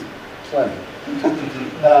 50 feet, plenty.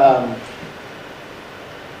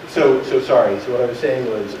 So sorry, so what I was saying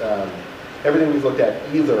was everything we've looked at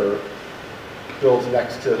either builds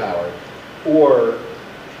next to Howard or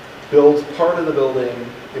builds part of the building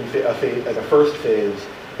in like a first phase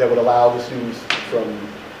that would allow the students from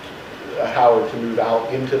Howard to move out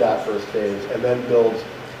into that first phase, and then builds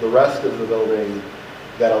the rest of the building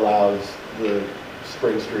that allows the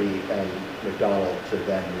Spring Street and McDonald to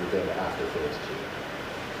then move in after phase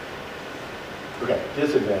 2. Okay,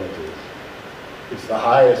 disadvantages. It's the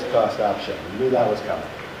highest cost option. We knew that was coming.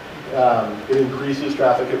 It increases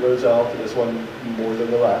traffic at Roselle to this one more than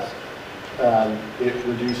the rest. It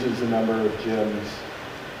reduces the number of gyms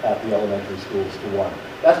at the elementary schools to 1.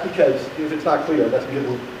 That's because, if it's not clear, that's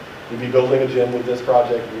because we'd be building a gym with this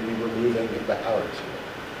project, we'd be removing the Howard School.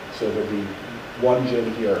 So there'd be 1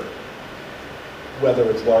 gym here. Whether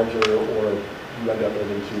it's larger or you end up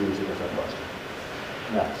building 2 is a different question.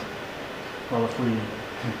 Next. Well, if we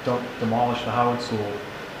don't demolish the Howard School,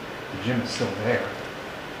 the gym is still there.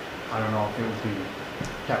 I don't know if it would be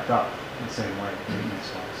kept up in the same way,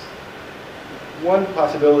 maintenance-wise. One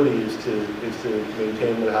possibility is to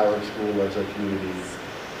maintain the Howard School as a community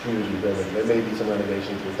building. There may be some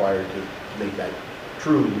renovations required to make that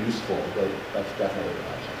truly useful, but that's definitely an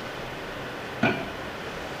option.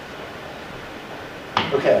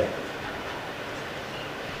 Okay.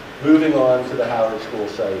 Moving on to the Howard School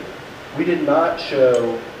site. We did not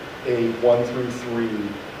show a 1 through 3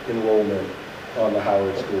 enrollment on the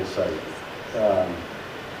Howard School site.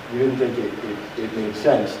 We didn't think it made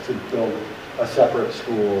sense to build a separate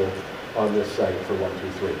school on this site for 1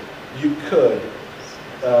 through 3. You could.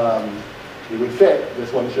 It would fit.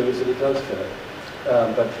 This one shows that it does fit.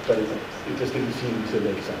 But it just didn't seem to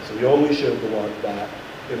make sense. So we only showed that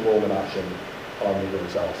enrollment option on the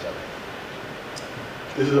Roselle site.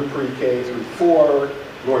 This is a pre-K through 4.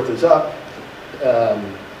 North is up.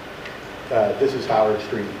 This is Howard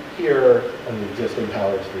Street here, and the existing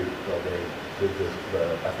Howard Street building with the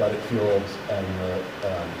athletic fields and the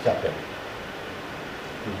septic.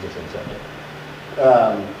 The existing septic.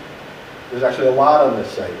 There's actually a lot on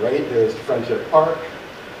this site, right? There's Friendship Park.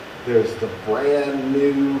 There's the brand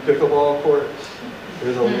new pickleball courts.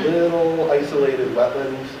 There's a little isolated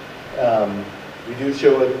wetlands. We do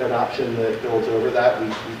show an option that builds over that. We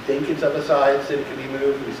think it's of a size that it can be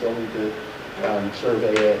moved. We still need to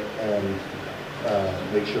survey it and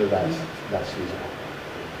make sure that's feasible.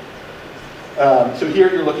 So here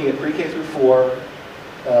you're looking at pre-K through 4.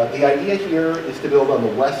 The idea here is to build on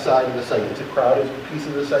the west side of the site. It's a crowded piece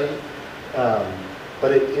of the site,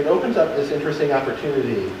 but it opens up this interesting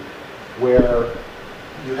opportunity where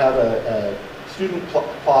you have a student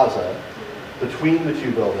plaza between the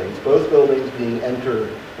 2 buildings, both buildings being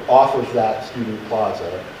entered off of that student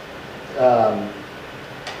plaza.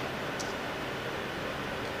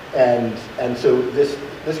 And so this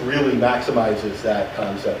really maximizes that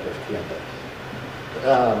concept of campus.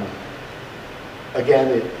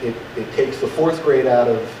 Again, it takes the 4th grade out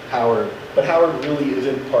of Howard, but Howard really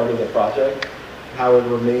isn't part of the project. Howard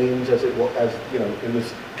remains as in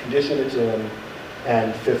this condition it's in,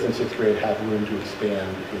 and 5th and 6th grade have room to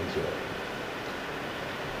expand into it.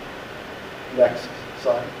 Next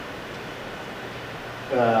slide.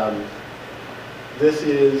 This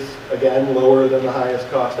is, again, lower than the highest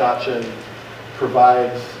cost option.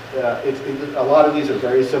 Provides, a lot of these are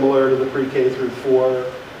very similar to the pre-K through 4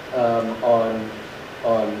 on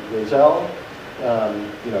Roselle.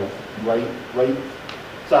 Right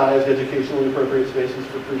sized educationally appropriate spaces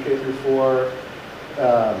for pre-K through 4.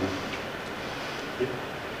 It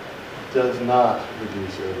does not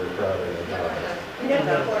reduce overcrowding.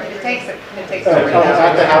 It takes it.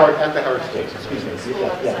 At the Howard School, excuse me. School,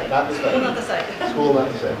 not the site. Not the site. School, not the site. School, not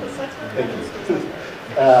the site. Thank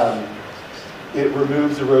you. It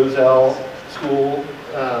removes the Roselle School,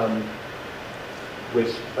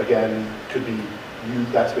 which again could be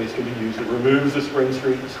used. That space could be used. It removes the Spring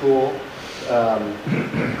Street School,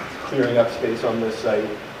 clearing up space on this site.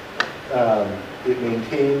 It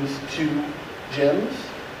maintains 2 gyms,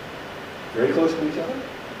 very close to each other.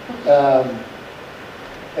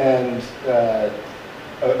 And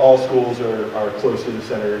all schools are close to the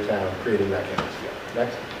center of town, creating that campus feel.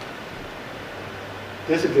 Next.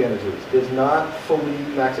 Disadvantages. Does not fully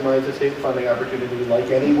maximize the state funding opportunity like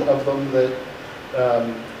any of them that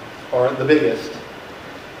aren't the biggest.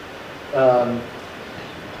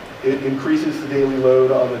 It increases the daily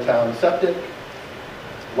load on the town septic,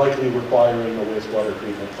 likely requiring a wastewater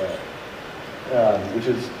treatment plant, which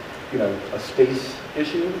is, a space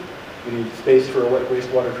issue. We need space for a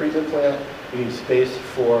wastewater treatment plant. We need space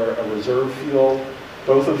for a reserve field.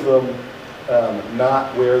 Both of them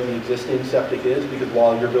not where the existing septic is, because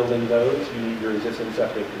while you're building those, you need your existing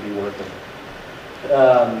septic to be working.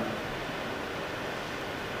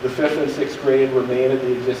 The 5th and 6th grade remain at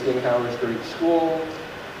the existing Howard Street School,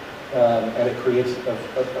 and it creates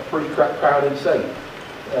a pretty crowded site.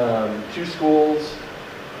 2 schools,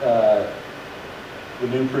 the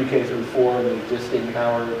new pre-K through 4, the existing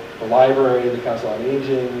Howard, the library, the Council on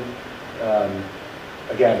Aging,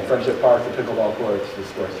 again, Friendship Park, the pickleball courts, the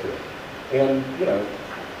sports field. And, you know,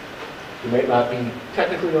 you might not be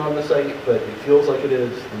technically on the site, but it feels like it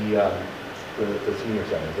is the senior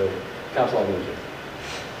center, the Council on Aging.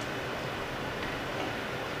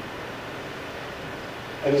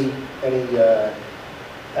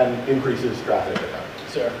 And increases traffic at that.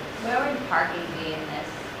 Sarah? Where would parking be in this?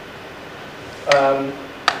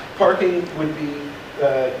 Parking would be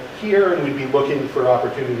here, and we'd be looking for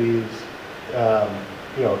opportunities,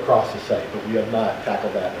 you know, across the site, but we have not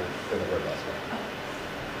tackled that in the word last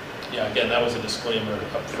one. Yeah, again, that was a disclaimer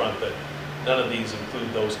up front that none of these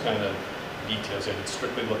include those kind of details. And it's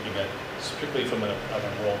strictly looking at, strictly from an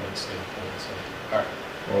enrollment standpoint, so. All right.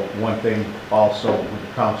 Well, one thing also with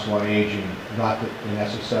the Council on Aging, not that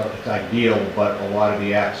necessarily it's ideal, but a lot of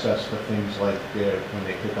the access to things like when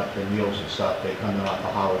they pick up their meals and stuff, they come in off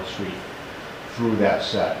of Howard Street through that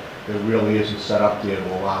set. There really isn't set up there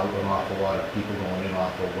to allow an awful lot of people going in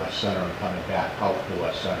off of West Center and coming back out to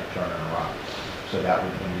West Center, turning around. So that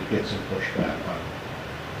would get some pushback on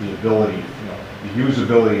the ability, you know, the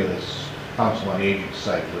usability of this Council on Aging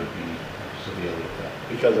site would be severely affected.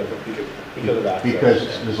 Because of access. Because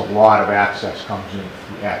there's a lot of access comes in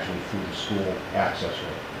actually through the school access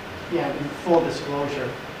road. Yeah, in full disclosure,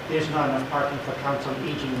 there's not enough parking for Council on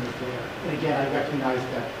Aging right there. And again, I recognize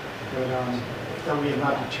that we have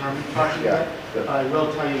not determined parking yet. But I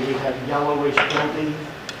will tell you, we have yellowish building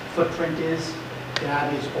footprint is,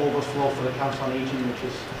 that is overflow for the Council on Aging, which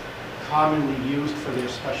is commonly used for their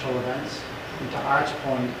special events. And to Art's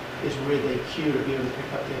point, is where they queue to be able to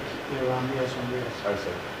pick up their Meals on Wheels. I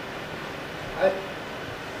see.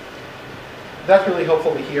 That's really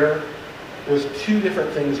helpful to hear. There's 2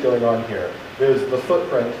 different things going on here. There's the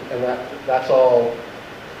footprint, and that's all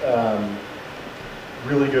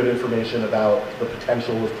really good information about the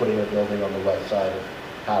potential of putting a building on the west side of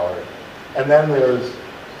Howard. And then there's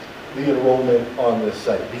the enrollment on this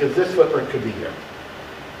site, because this footprint could be here.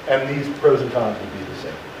 And these pros and cons would be the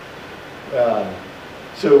same.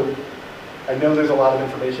 So I know there's a lot of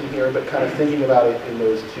information here, but kind of thinking about it in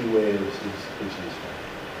those 2 ways is useful.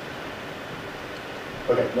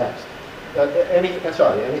 Okay, next.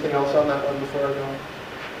 Anything else on that one before I go on?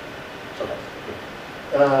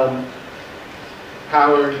 Okay.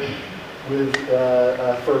 Howard with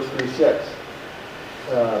 1st through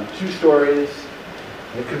 6th. 2 stories.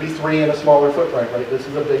 It could be 3 in a smaller footprint, right? This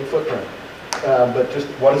is a big footprint. But just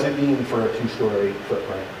what does it mean for a 2-story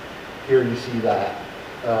footprint? Here you see that.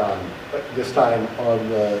 This time on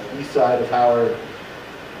the east side of Howard.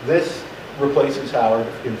 This replaces Howard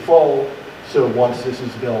in full, so once this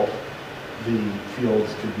is built, the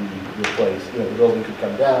fields could be replaced. You know, the building could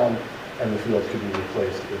come down, and the fields could be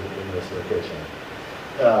replaced in this location.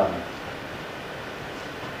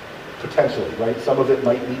 Potentially, right? Some of it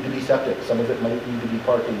might need to be septic, some of it might need to be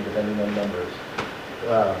parking, depending on numbers.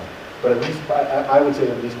 But at least, I would say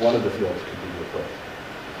at least one of the fields could be replaced.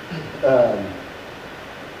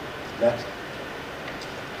 Next.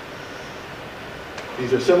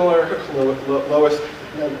 These are similar, lower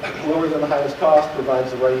than the highest cost, provides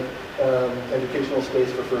the right educational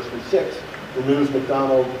space for 1st through 6th, removes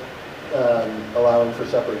McDonald, allowing for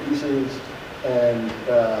separate uses, and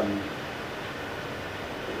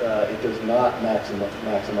it does not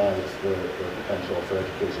maximize the potential for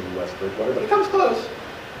education in West Bridgewater, but it comes close.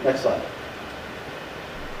 Next slide.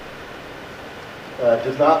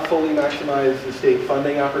 Does not fully maximize the state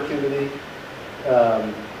funding opportunity.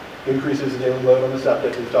 Increases the daily load on the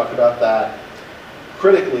septic, we've talked about that.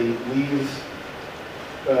 Critically, leaves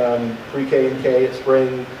pre-K and K at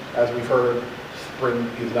Spring. As we've heard, Spring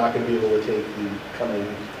is not going to be able to take the coming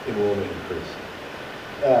enrollment increase.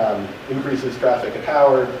 Increases traffic at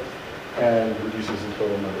Howard and reduces the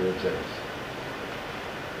total number of gyms.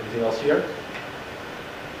 Anything else here?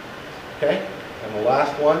 Okay, and the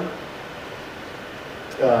last one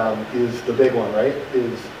is the big one, right?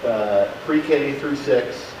 Is pre-K through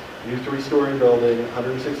 6, new 3-story building,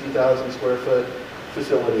 160,000 square foot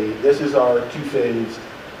facility. This is our 2-phase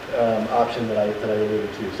option that I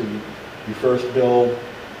alluded to. So you first build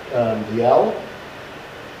the L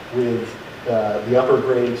with the upper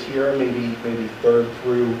grades here, maybe 3rd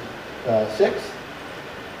through 6th.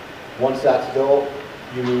 Once that's built,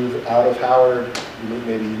 you move out of Howard,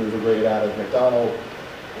 maybe you move a grade out of McDonald.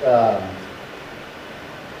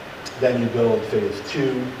 Then you build phase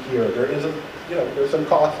 2 here. There is there's some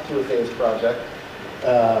cost to a phased project.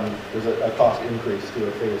 There's a cost increase to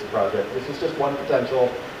a phased project. This is just one potential.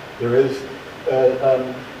 There is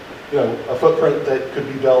a footprint that could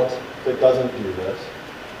be built that doesn't do this.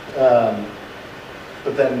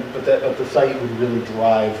 But the site would really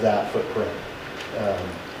drive that footprint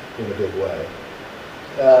in a big way.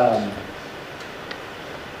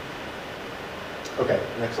 Okay,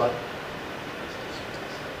 next slide.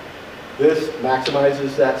 This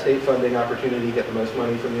maximizes that state funding opportunity, get the most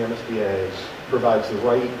money from the MSBA, provides the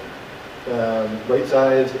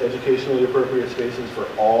right-sized, educationally appropriate spaces for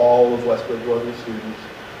all of West Bridgewater students.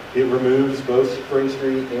 It removes both Spring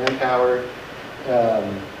Street and Howard,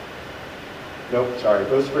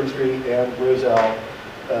 both Spring Street and Roselle,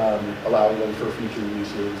 allowing them for future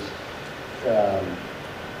uses.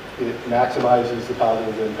 It maximizes the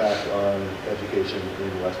positive impact on education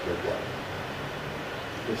in West Bridgewater.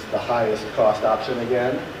 It's the highest cost option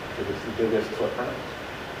again, because it's the biggest footprint.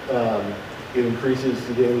 It increases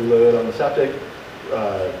the daily load on the septic,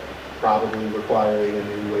 probably requiring a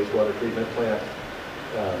new wastewater treatment plant.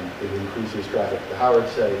 It increases traffic to the Howard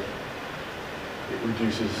site. It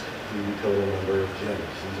reduces the total number of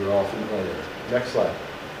gyms. These are all familiar. Next slide.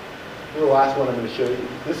 The last one I'm going to show you.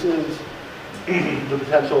 This is the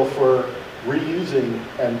potential for reusing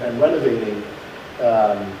and renovating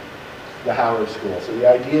the Howard School. So the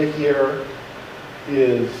idea here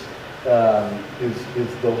is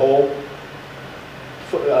the whole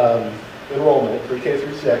enrollment, pre-K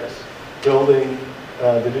through 6, building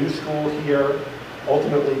the new school here,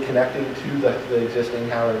 ultimately connecting to the existing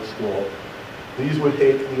Howard School. These would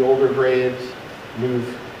take the older grades,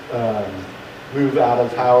 move out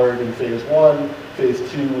of Howard in phase 1. Phase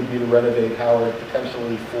 2 would be to renovate Howard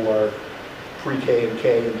potentially for pre-K and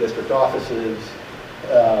K in district offices.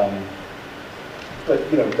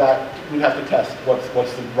 But that we'd have to test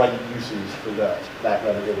what's the right uses for that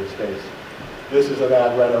renovated space. This is an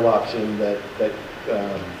ad reno option that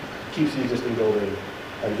keeps the existing building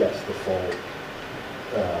and gets the full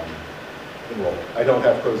enrollment. I don't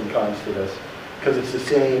have pros and cons for this because it's the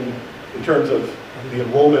same in terms of the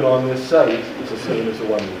enrollment on this site. It's the same as the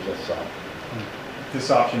one we just saw. This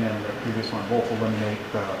option and the previous one both eliminate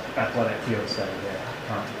the athletic fields that are there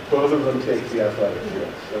currently. Both of them take the athletic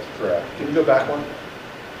fields. That's correct. Can you go back one?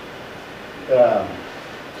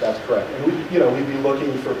 That's correct. And we'd be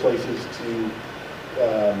looking for places to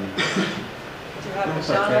have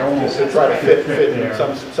just to try to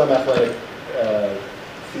fit some athletic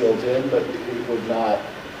fields in, but it would not.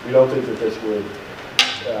 We don't think that this would.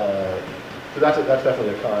 So that's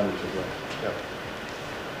definitely a con, which is right. Yeah.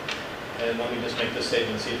 And let me just make this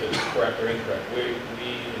statement and see if it's correct or incorrect. We,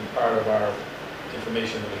 in part of our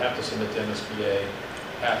information that we have to submit to MSBA,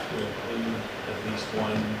 have to include at least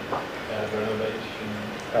one renovation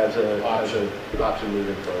as an option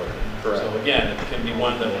moving forward. Correct. So again, it can be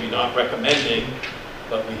one that we're not recommending,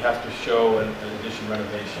 but we have to show an addition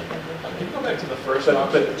renovation. Can you go back to the first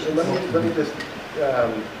option? But let me just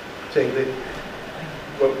say that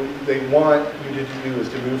what they want you to do is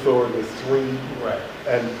to move forward with 3, right?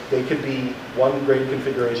 And they could be one grade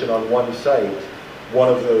configuration on one site, one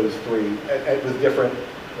of those 3, and with different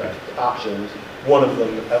options. One of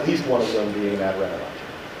them, at least one of them, being an ad reno option.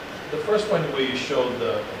 The first one where you showed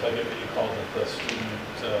the, I forget what you called it, the student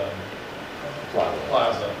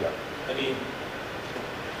plaza. Yeah. I mean,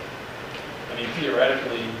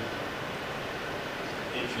 theoretically,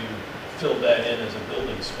 if you filled that in as a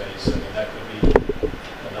building space, I mean, that could be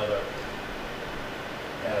another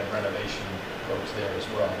added renovation approach there as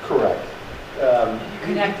well. Correct. You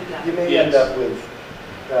connected that. You may end up with,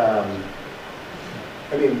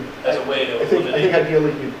 as a way to I think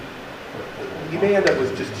ideally you may end up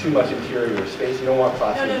with just too much interior space. You don't want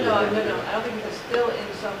classrooms. No. I don't think you can fill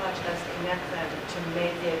in so much as connect them to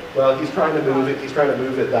make it. Well, he's trying to move it. He's trying to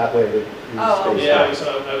move it that way. To space yeah.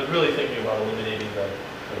 I was really thinking about eliminating the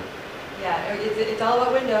yeah, it's all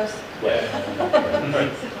about windows. Yeah.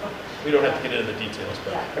 Right. We don't have to get into the details,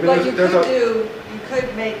 but yeah. I mean, what you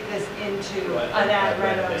could make this into an ad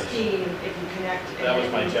reno scheme if you connect. That was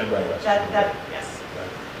my general question. Yes.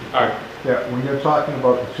 All right. Yeah, when you're talking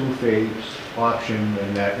about the 2-phase option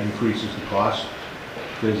and that increases the cost,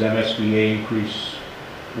 does MSBA increase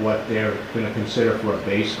what they're going to consider for a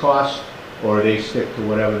base cost, or they stick to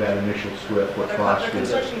whatever that initial square foot cost Their is?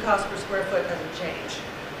 construction cost per square foot doesn't change.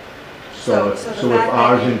 So if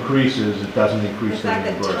ours increases, it doesn't increase the fact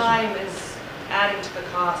that reimbursement. time adding to the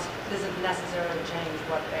cost doesn't necessarily change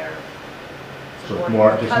what they're So it's supporting.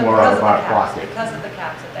 more, just more out of our pocket. Because of the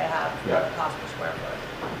caps that they have, Yeah. cost per square foot.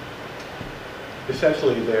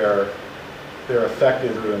 Essentially, their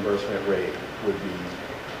effective reimbursement rate would be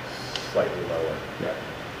slightly lower. Yeah.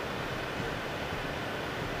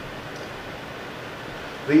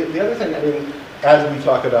 The other thing, I mean, as we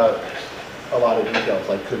talk about a lot of details,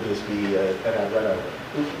 like could this be an ad reno?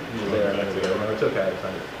 You were there, and I was there. No, it's okay, it's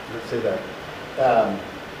fine. Let's say that.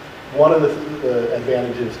 One of the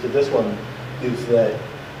advantages to this one is that,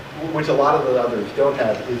 which a lot of the others don't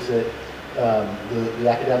have, is that the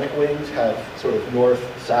academic wings have sort of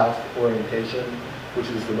north-south orientation, which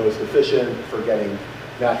is the most efficient for getting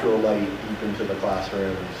natural light deep into the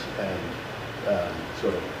classrooms and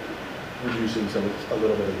sort of reducing a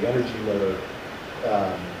little bit of the energy load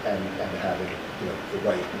and having the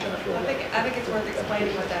right natural light. I think it's worth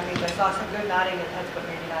explaining what that means. I saw some good nodding of heads, but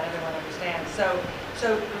maybe not everyone understands. So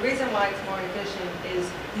the reason why it's more efficient is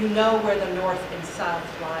you know where the north and south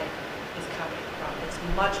light is coming from. It's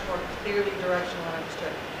much more clearly directional and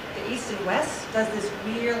understood. The east and west does this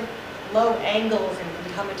weird low angles and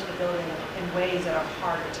can come into the building in ways that are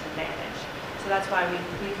harder to manage. So that's why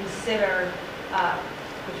we consider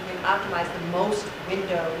if we can optimize the most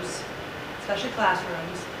windows, especially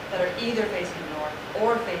classrooms, that are either facing north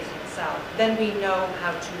or facing south, then we know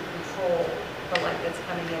how to control the light that's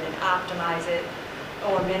coming in and optimize it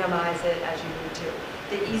or minimize it as you need to.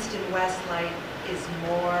 The east and west light is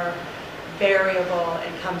more variable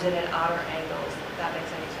and comes in at odder angles, if that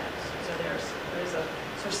makes any sense. So there's a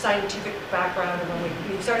sort of scientific background, and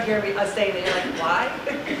when you start hearing us saying that, you're like, why?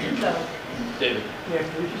 So, David? Yeah,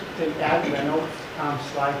 can we just take that Renault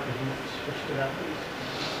slide, could you switch to that, please?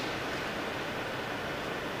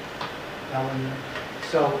 Ellen,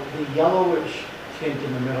 so the yellowish tint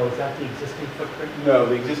in the middle, is that the existing footprint? No,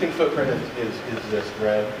 the existing footprint is this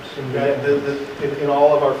red. So red. In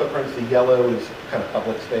all of our footprints, the yellow is kind of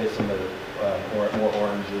public space, and the more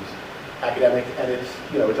orange is academic, and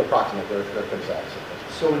it's approximate. They're concise.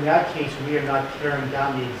 So in that case, we are not tearing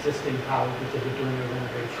down the existing house because we're doing a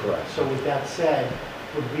renovation. Correct. So with that said,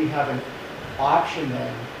 would we have an option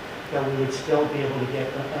then that we would still be able to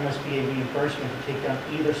get the MSBA reimbursement to take down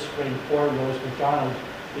either Spring or Rose McDonald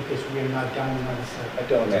because we are not done on the site? I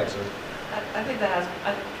don't know. I think that has,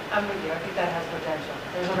 I'm with you, I think that has potential.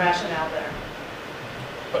 There's a rationale there.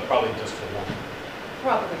 But probably just for one.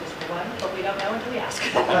 Probably just for one, but we don't know until we ask.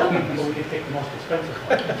 But we could take the most expensive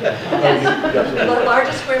one. The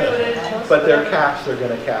largest square footage, most. But their caps are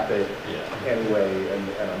going to cap it Yeah. anyway,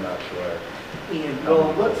 and I'm not sure. And will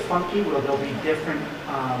it look funky? Will there be different,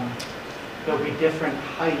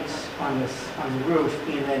 heights on the roof?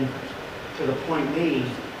 And then, to the point made,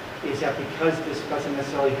 is that because this doesn't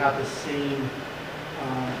necessarily have the same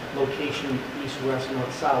location, east, west,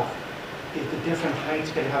 north, south, is the different heights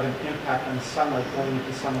going to have an impact on sunlight going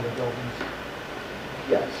into some of the buildings?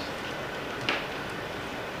 Yes.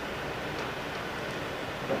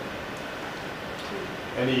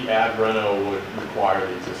 Any ad reno would require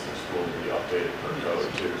the existing school to be updated per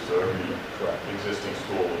code too, so every existing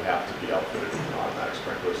school would have to be outfitted with an automatic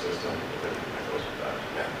sprinkler system with everything that goes with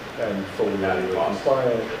that. And fully Added cost.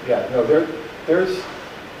 compliant. Yeah, no, there's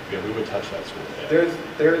Yeah, we would touch that school.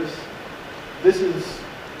 this is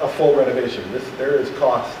a full renovation. There is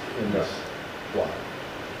cost in this block.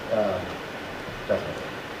 Definitely.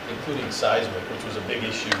 Including seismic, which was a big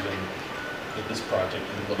issue with this project,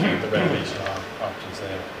 and looking at the renovation options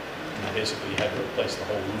there. And they basically had to replace the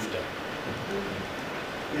whole roof deck.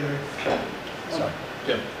 Yeah. Sorry,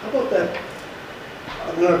 Jim? How about that,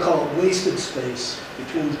 I'm gonna call it wasted space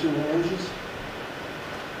between the two oranges?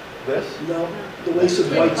 This? No, the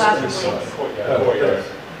wasted white Classroom space. wings. This.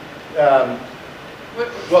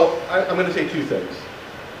 Well, I'm going to say two things.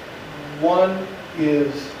 One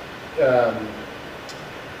is,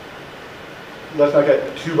 let's not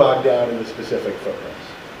get too bogged down in the specific footprints.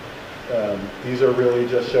 These are really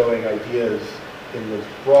just showing ideas in the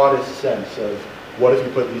broadest sense of what if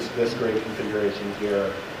you put this great configuration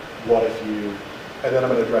here, what if you, and then I'm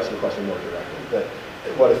going to address the question more directly. But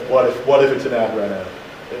what if it's an ad reno?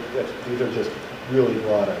 These are just really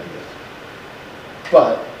broad ideas.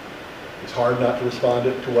 But it's hard not to respond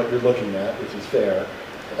to what you're looking at, which is fair.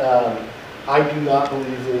 I do not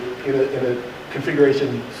believe that in a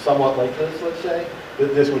configuration somewhat like this, let's say,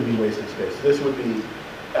 that this would be wasted space. This would be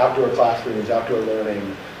outdoor classrooms, outdoor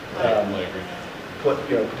learning,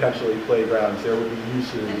 potentially playgrounds. There would be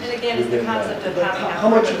uses. And again, it's the within concept that. of But having. how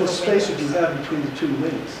much of a space would you have between the two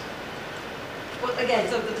wings? Well, again,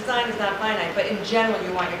 so the design is not finite, but in general,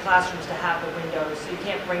 you want your classrooms to have the windows, so you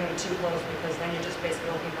can't bring them too close because then you're just basically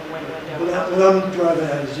looking from window to window. What I'm driving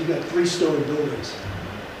at is you got 3-story buildings,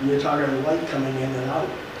 and you're talking light coming in and out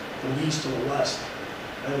from east to the west.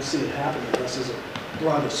 I don't see it happening unless there's a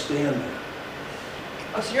broader span there.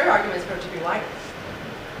 Oh, so your argument is for it to be wider?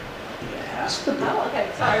 It has to be. Oh, okay,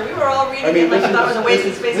 sorry, we were all I reading mean, it like this that was a is,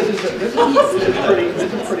 wasted this space. is,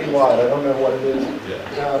 this is pretty wide, I don't know what it is.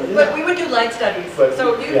 But we would do light studies, But,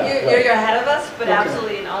 so yeah, you're right. ahead of us, but Okay.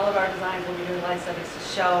 absolutely in all of our designs, we'll be doing light studies to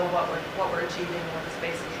show what we're achieving and what the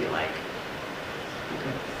space will be like.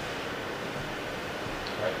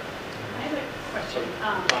 I have a question.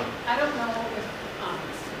 I don't know if,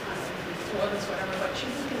 before this, whatever, but should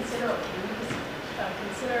we consider, or can we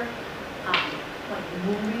consider, like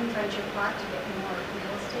moving Friendship Park to get more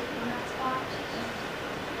real estate on that spot?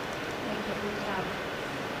 Like if we have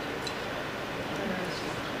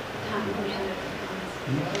town plan that becomes.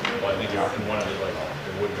 Well, I think if one of it, like,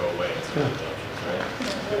 it would go away, it's one of the options, right?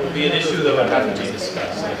 It would be an issue that would have to be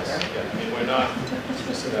discussed, yes. Yeah, I mean, we're not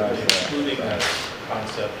excluding that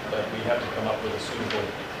concept, but we have to come up with a suitable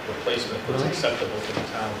replacement that's acceptable to the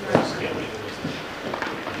town for a scale.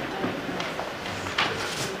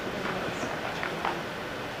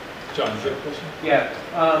 John, you have a question? Yeah,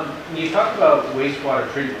 you talked about wastewater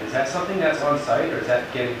treatment. Is that something that's on site, or is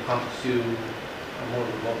that getting pumped to a more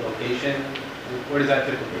remote location? Where does that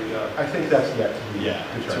typically go? I think that's yet to be Yeah,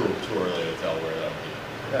 determined. too early to tell where that would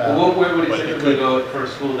be. Well, where would it but it typically could- go for a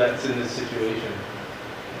school that's in this situation?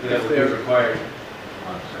 That If would be they're- required?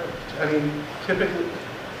 I mean, typically,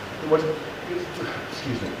 what's,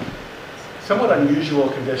 excuse me, somewhat unusual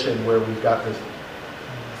condition where we've got this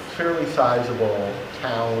fairly sizable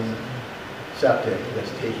town septic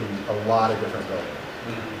that's taking a lot of different buildings.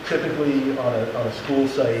 Typically, on a school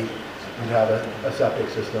site, you'd have a septic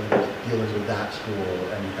system that's dealing with that school,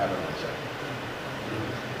 and you'd have it on site.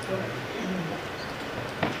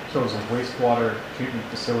 So is a wastewater treatment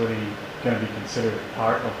facility going to be considered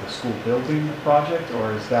part of the school building project,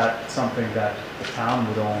 or is that something that the town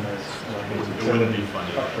would own as like a It wouldn't be utility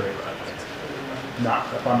funded by the upgrade? project. Not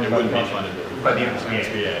It funded by the wouldn't be project? funded By the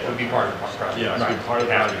MSBA. It would be part of the project. Yeah, it would be Right. part of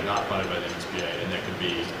the project, not funded by the MSBA, and there could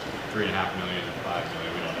be 3.5 million and 5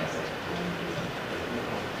 million, we don't know.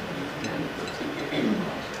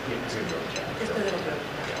 Just a little bit.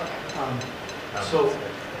 Okay. So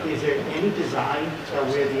is there any design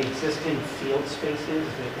where the existing field space is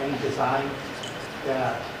there any design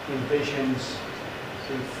that envisions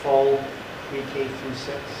the full pre-K through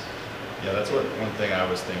 6? Yeah, that's what, one thing I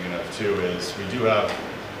was thinking of too, is we do have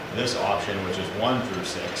this option, which is 1 through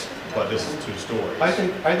 6, but this is 2 stories. I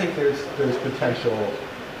think there's potential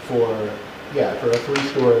for, yeah, for a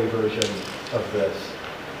 3-story version of this,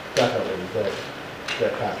 definitely, that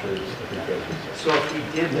captures the pre-K through 6. So if we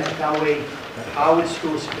did that way, Howard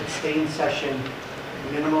schools could stay in session,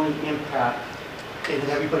 minimally impact, and then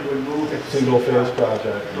everybody would move at the same Single phase time.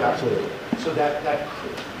 project, Yeah. absolutely. So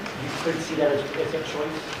you could see that as a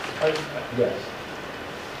choice? Yes.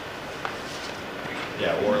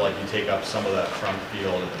 Yeah, or like you take up some of that front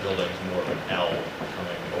field and the building's more of an L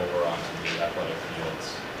coming over onto the athletic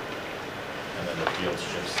fields. And then the field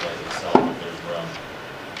shifts slightly south if there's room.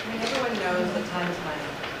 I mean, everyone knows that time is money,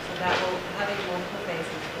 so that will, having multiple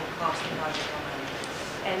phases will cost the project more money.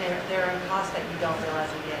 And there are costs that you don't realize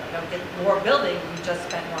you get more building, you just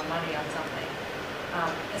spent more money on something.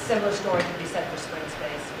 A similar story could be said for swing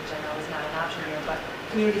space, which I know is not an option here, but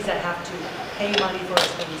communities that have to pay money for a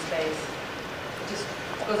swing space, it just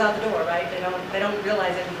goes out the door, right? They don't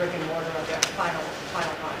realize any brick and mortar of their final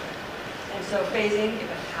project. And so phasing, if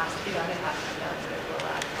it has to be done, it has to be done, but it will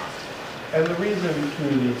add cost. And the reason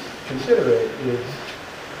communities consider it is,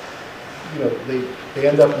 they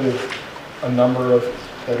end up with a number of,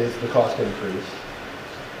 that is the cost increase,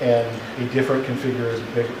 and a different configured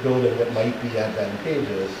building that might be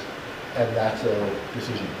advantageous, and that's a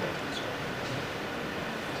decision point.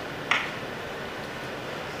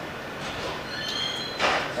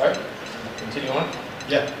 All right, continue on.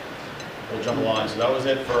 Yeah, we'll jump along. So that was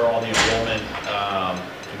it for all the enrollment,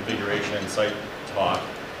 configuration, and site talk.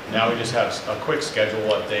 Now we just have a quick schedule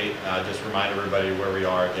update, just remind everybody where we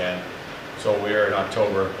are again. So we're in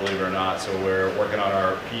October, believe it or not, so we're working on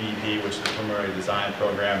our PDP, which is the preliminary design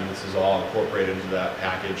program. This is all incorporated into that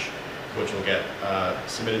package, which will get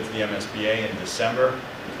submitted to the MSBA in December.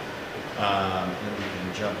 And we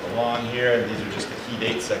can jump along here, and these are just the key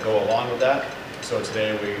dates that go along with that. So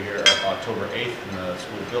today we're here October 8th in the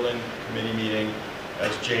school building committee meeting.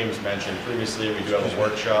 As James mentioned previously, we do have a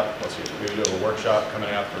workshop. We do have a workshop coming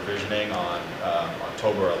out for visioning on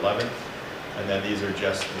October 11th. And then these are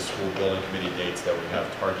just the school building committee dates that we have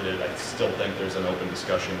targeted. I still think there's an open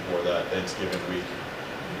discussion for that Thanksgiving week.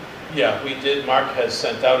 Yeah, we did, Mark has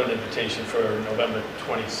sent out an invitation for November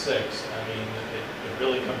 26th. I mean, it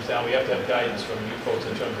really comes down, we have to have guidance from you folks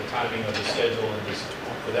in terms of timing of the schedule and this,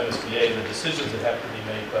 with MSBA and the decisions that have to be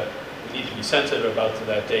made, but we need to be sensitive about to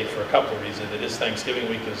that date for a couple of reasons. It is Thanksgiving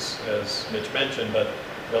week, as Mitch mentioned, but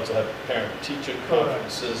we also have parent-teacher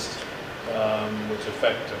conferences, which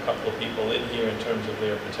affect a couple of people in here in terms of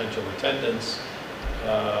their potential attendance.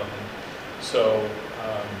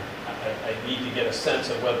 I need to get a sense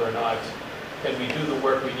of whether or not can we do the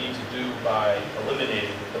work we need to do by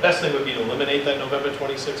eliminating. The best thing would be to eliminate that November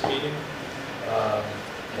 26th meeting.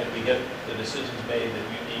 Can we get the decisions made that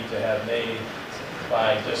you need to have made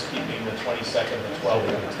by just keeping the 22nd, the 12th,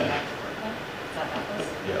 and the 10th?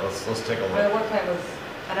 Yeah, let's take a The look. work plan was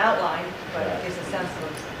an outline, but it gives a sense of.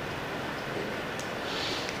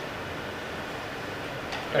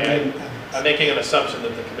 I'm making an assumption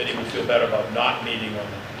that the committee would feel better about not meeting on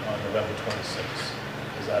November 26th.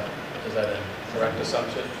 Is that a correct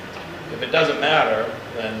assumption? If it doesn't matter,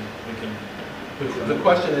 then we can. The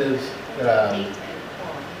question is,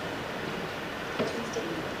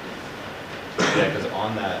 Yeah, because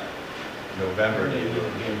on that November date, we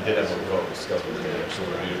did have a vote scheduled there, so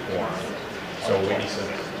we need a quorum. So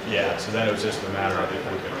yeah, so then it was just a matter of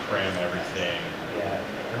if we could cram everything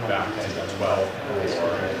back to the 12th, or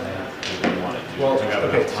if we wanted to. well, We have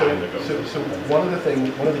okay, enough time to go. so one of the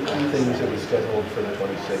key things that was scheduled for the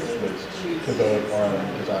 26th was to vote on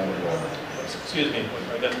design enrollment. Excuse me,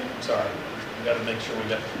 I'm sorry. We got to make sure we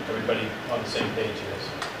got everybody on the same page here.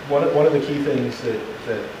 One of the key things that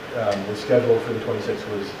was scheduled for the 26th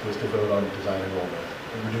was to vote on design enrollment,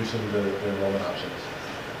 and reducing the enrollment options.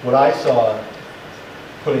 What I saw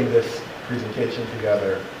putting this presentation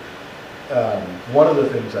together, one of the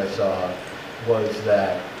things I saw was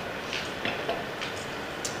that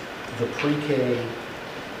the pre-K,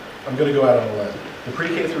 I'm going to go out on a limb, the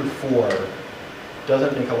pre-K through 4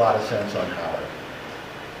 doesn't make a lot of sense on Howard,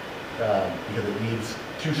 because it leaves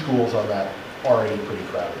 2 schools on that already pretty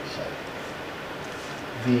crowded site.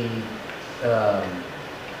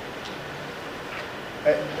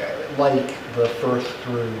 Like the first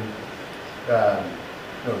through, the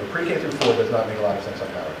pre-K through 4 does not make a lot of sense on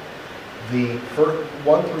Howard. The first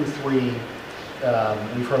 1 through 3,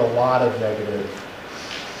 we've heard a lot of negative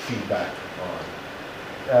feedback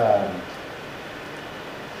on.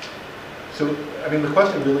 So, I mean, the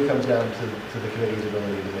question really comes down to the committee's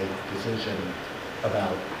ability to make a decision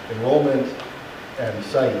about enrollment and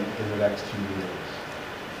site in the next 2 years.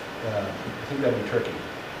 I think that'd be tricky.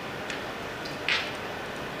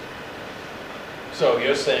 So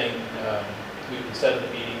you're saying instead of the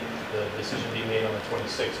meeting, the decision be made on the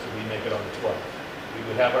 26th, could we make it on the 12th? We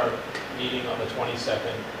would have our meeting on the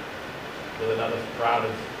 22nd with another round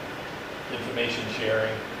of information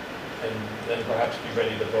sharing, and then perhaps be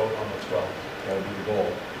ready to vote on the 12th. That would be the goal.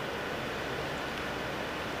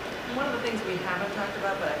 One of the things we haven't talked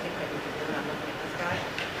about, but I think maybe we could do it, I'm looking at this guy.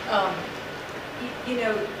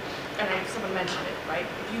 Someone mentioned it, right?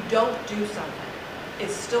 If you don't do something, it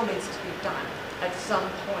still needs to be done at some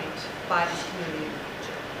point by this community in the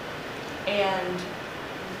future. And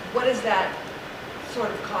what is that sort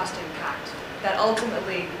of cost impact that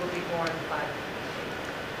ultimately will be borne by?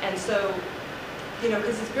 And so,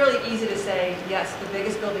 because it's really easy to say, yes, the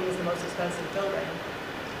biggest building is the most expensive building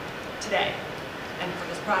today and for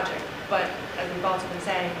this project. But as we've also been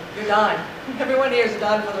saying, you're done. Everyone here is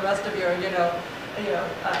done for the rest of your,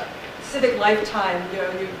 civic lifetime.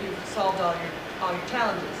 You've solved all your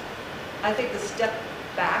challenges. I think the step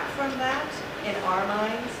back from that, in our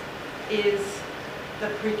minds, is the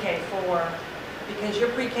pre-K4, because your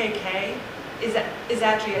pre-KK is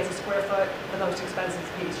actually, as a square foot, the most expensive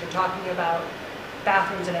piece. You're talking about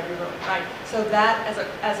bathrooms in every room, right? So that,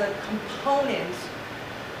 as a component,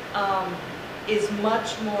 is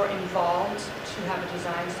much more involved to have a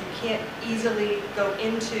design. So you can't easily go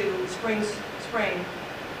into spring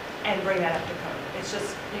and bring that up to code. It's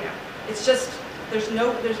just,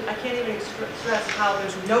 I can't even stress how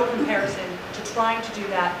there's no comparison to trying to do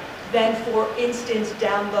that than, for instance,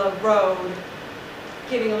 down the road,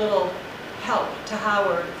 giving a little help to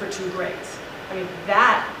Howard for 2 grades. I mean,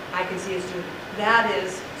 that I can see as doing, that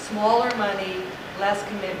is smaller money, less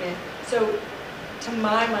commitment. So to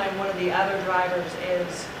my mind, one of the other drivers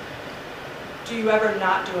is, do you ever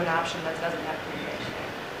not do an option that doesn't have pre-K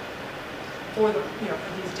for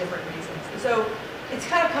these different reasons? So it's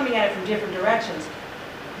kind of coming at it from different directions.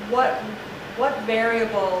 What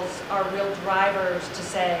variables are real drivers to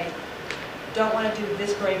say, don't want to do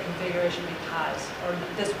this grade configuration because, or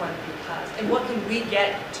this one because, and what can we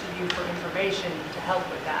get to you for information to help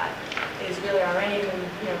with that, is really our aim, and,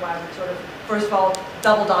 why we sort of, first of all,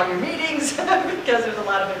 double dog your meetings, because there's a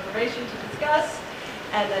lot of information to discuss,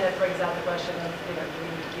 and then it brings out the question of, do we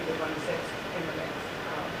need to keep the 26th in the mix?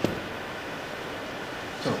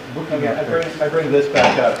 So looking at I bring this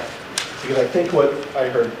back up because I think what I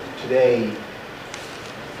heard today,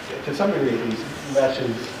 to some degree at least,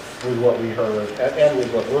 meshes with what we heard, and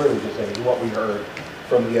with what Lori was just saying, what we heard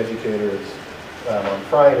from the educators on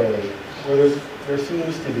Friday, where there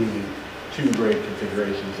seems to be 2 grade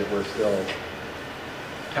configurations that we're still,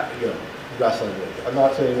 wrestling with. I'm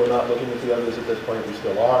not saying we're not looking at the others at this point, we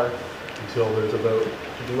still are, until there's a vote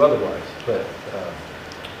to do otherwise, but.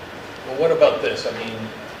 Well, what about this? I mean,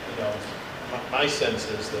 my sense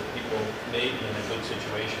is that people may be in a good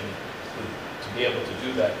situation to be able to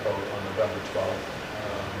do that vote on November 12th.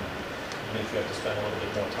 Even if you have to spend a little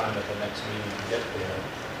bit more time at the next meeting to get there.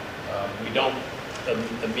 We don't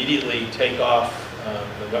immediately take off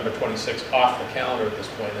November 26th off the calendar at this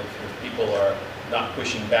point if people are not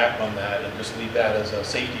pushing back on that, and just leave that as a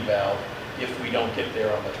safety valve if we don't get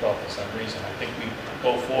there on the 12th for some reason. I think we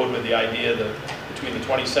go forward with the idea that between the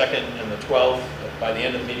 22nd and the 12th, by the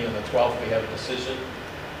end of the meeting on the 12th, we have a decision.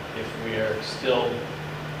 If we are still,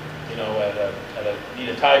 need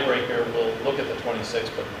a tiebreaker, we'll look at the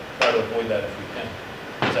 26th, but try to avoid that if we can.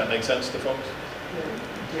 Does that make sense to folks?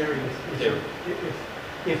 Gary,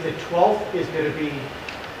 if the 12th is going to be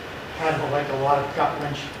kind of like a lot of gut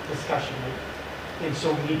wrench discussion, right? And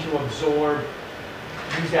so we need to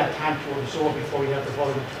use that time to absorb before we have the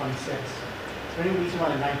vote on the 26th. Is there any reason why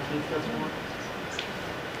the 19th doesn't work?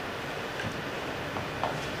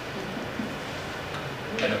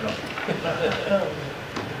 I don't know.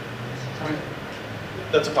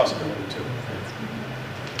 That's a possibility too.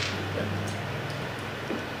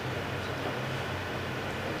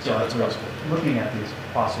 So that's possible. Looking at these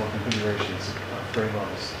possible configurations of grade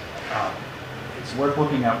levels, it's worth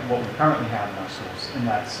looking at what we currently have in our schools, and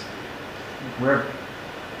that's we're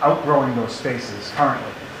outgrowing those spaces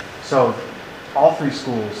currently. So all 3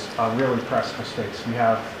 schools are really pressed for space. We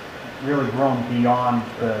have really grown beyond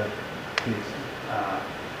the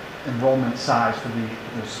enrollment size for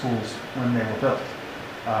the schools when they were built.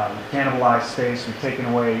 Cannibalized space, we've taken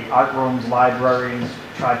away art rooms, libraries,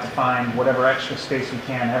 tried to find whatever extra space we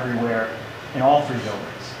can everywhere in all 3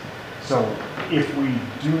 buildings. So if we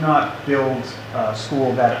do not build a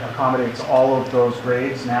school that accommodates all of those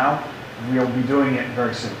grades now, we'll be doing it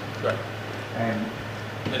very soon. Right. And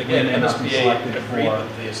again, we may not be MSBA selected agreed for-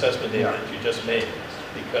 with the assessment data that you just made,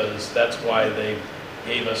 because that's why they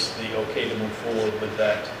gave us the okay to move forward with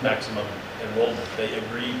that maximum enrollment. They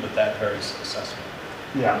agreed with that very assessment.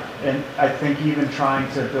 Yeah, and I think even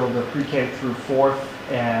trying to build a pre-K through 4th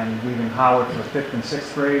and leaving Howard for 5th and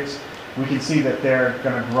 6th grades, we can see that they're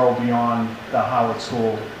going to grow beyond the Howard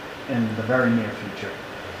School in the very near future.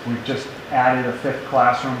 We've just added a 5th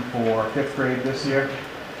classroom for 5th grade this year.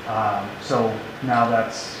 So now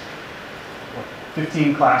that's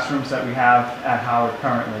 15 classrooms that we have at Howard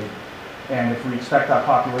currently. And if we expect our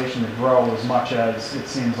population to grow as much as it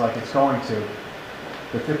seems like it's going to,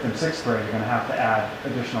 the 5th and 6th grade are going to have to add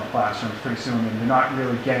additional classrooms pretty soon, and you're not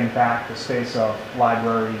really getting back the space of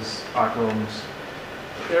libraries, art rooms.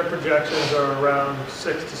 Their projections are around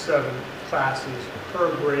 6 to 7 classes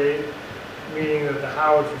per grade, meaning that the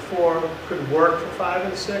Howard for 4 could work for 5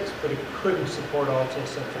 and 6, but it couldn't support also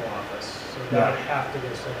central office. So that would have to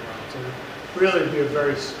get sent around. So it would really be a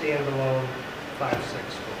very standalone 5-6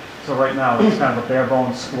 school. So right now, it's kind of a bare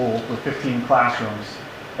bones school with 15 classrooms,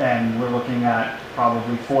 and we're looking at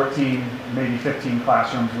probably 14, maybe 15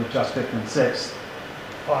 classrooms with just 5th and 6th.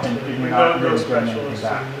 Possibly. And you're We not don't go really getting specialists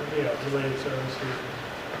anything back. and, related services.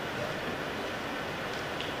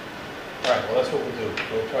 All right, well, that's what we'll do.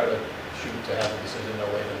 We'll try to shoot to have a decision no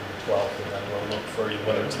later than the 12th, and then we'll look for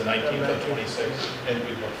whether it's the 19th or 26th, and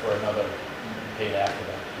we look for another date after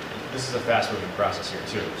that. This is a fast-moving process here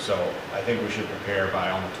too, so I think we should prepare by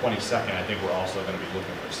on the 22nd. I think we're also going to be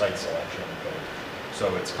looking for site selection.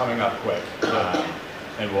 So it's coming up quick,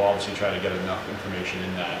 and we'll obviously try to get enough information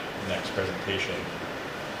in that next presentation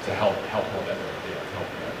to help that.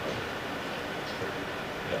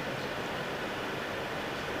 Yeah.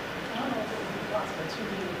 I don't know if it would be possible to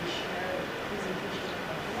maybe share presentations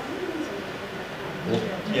of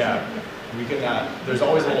the Yeah, we can, there's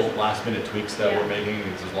always little last minute tweaks that we're making,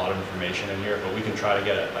 because there's a lot of information in here, but we can try to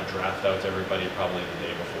get a draft out to everybody probably the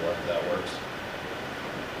day before, if that works.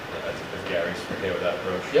 If Gary's okay with that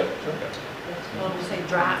approach. Yep. Okay. Well, we say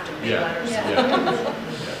draft in big Yeah. letters.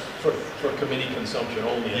 Yeah. For committee consumption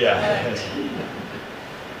only. Yeah.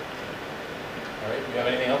 All right, do you have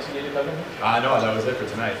anything else you need to cover? No, that was it for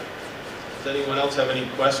tonight. Does anyone else have any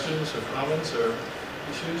questions or comments or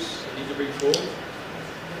issues they need to bring forward?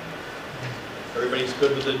 Everybody's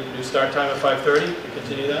good with the new start time at 5:30? We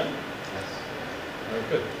continue that? All right,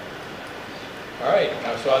 good. All right,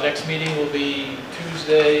 so our next meeting will be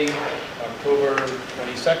Tuesday, October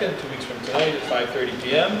 22nd, 2 weeks from tonight at 5:30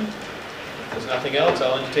 PM. If there's nothing else,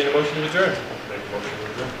 I'll entertain a motion to adjourn. Make a motion to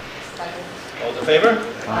adjourn. Second. All those in favor?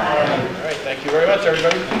 Aye. All right, thank you very much,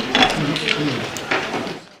 everybody.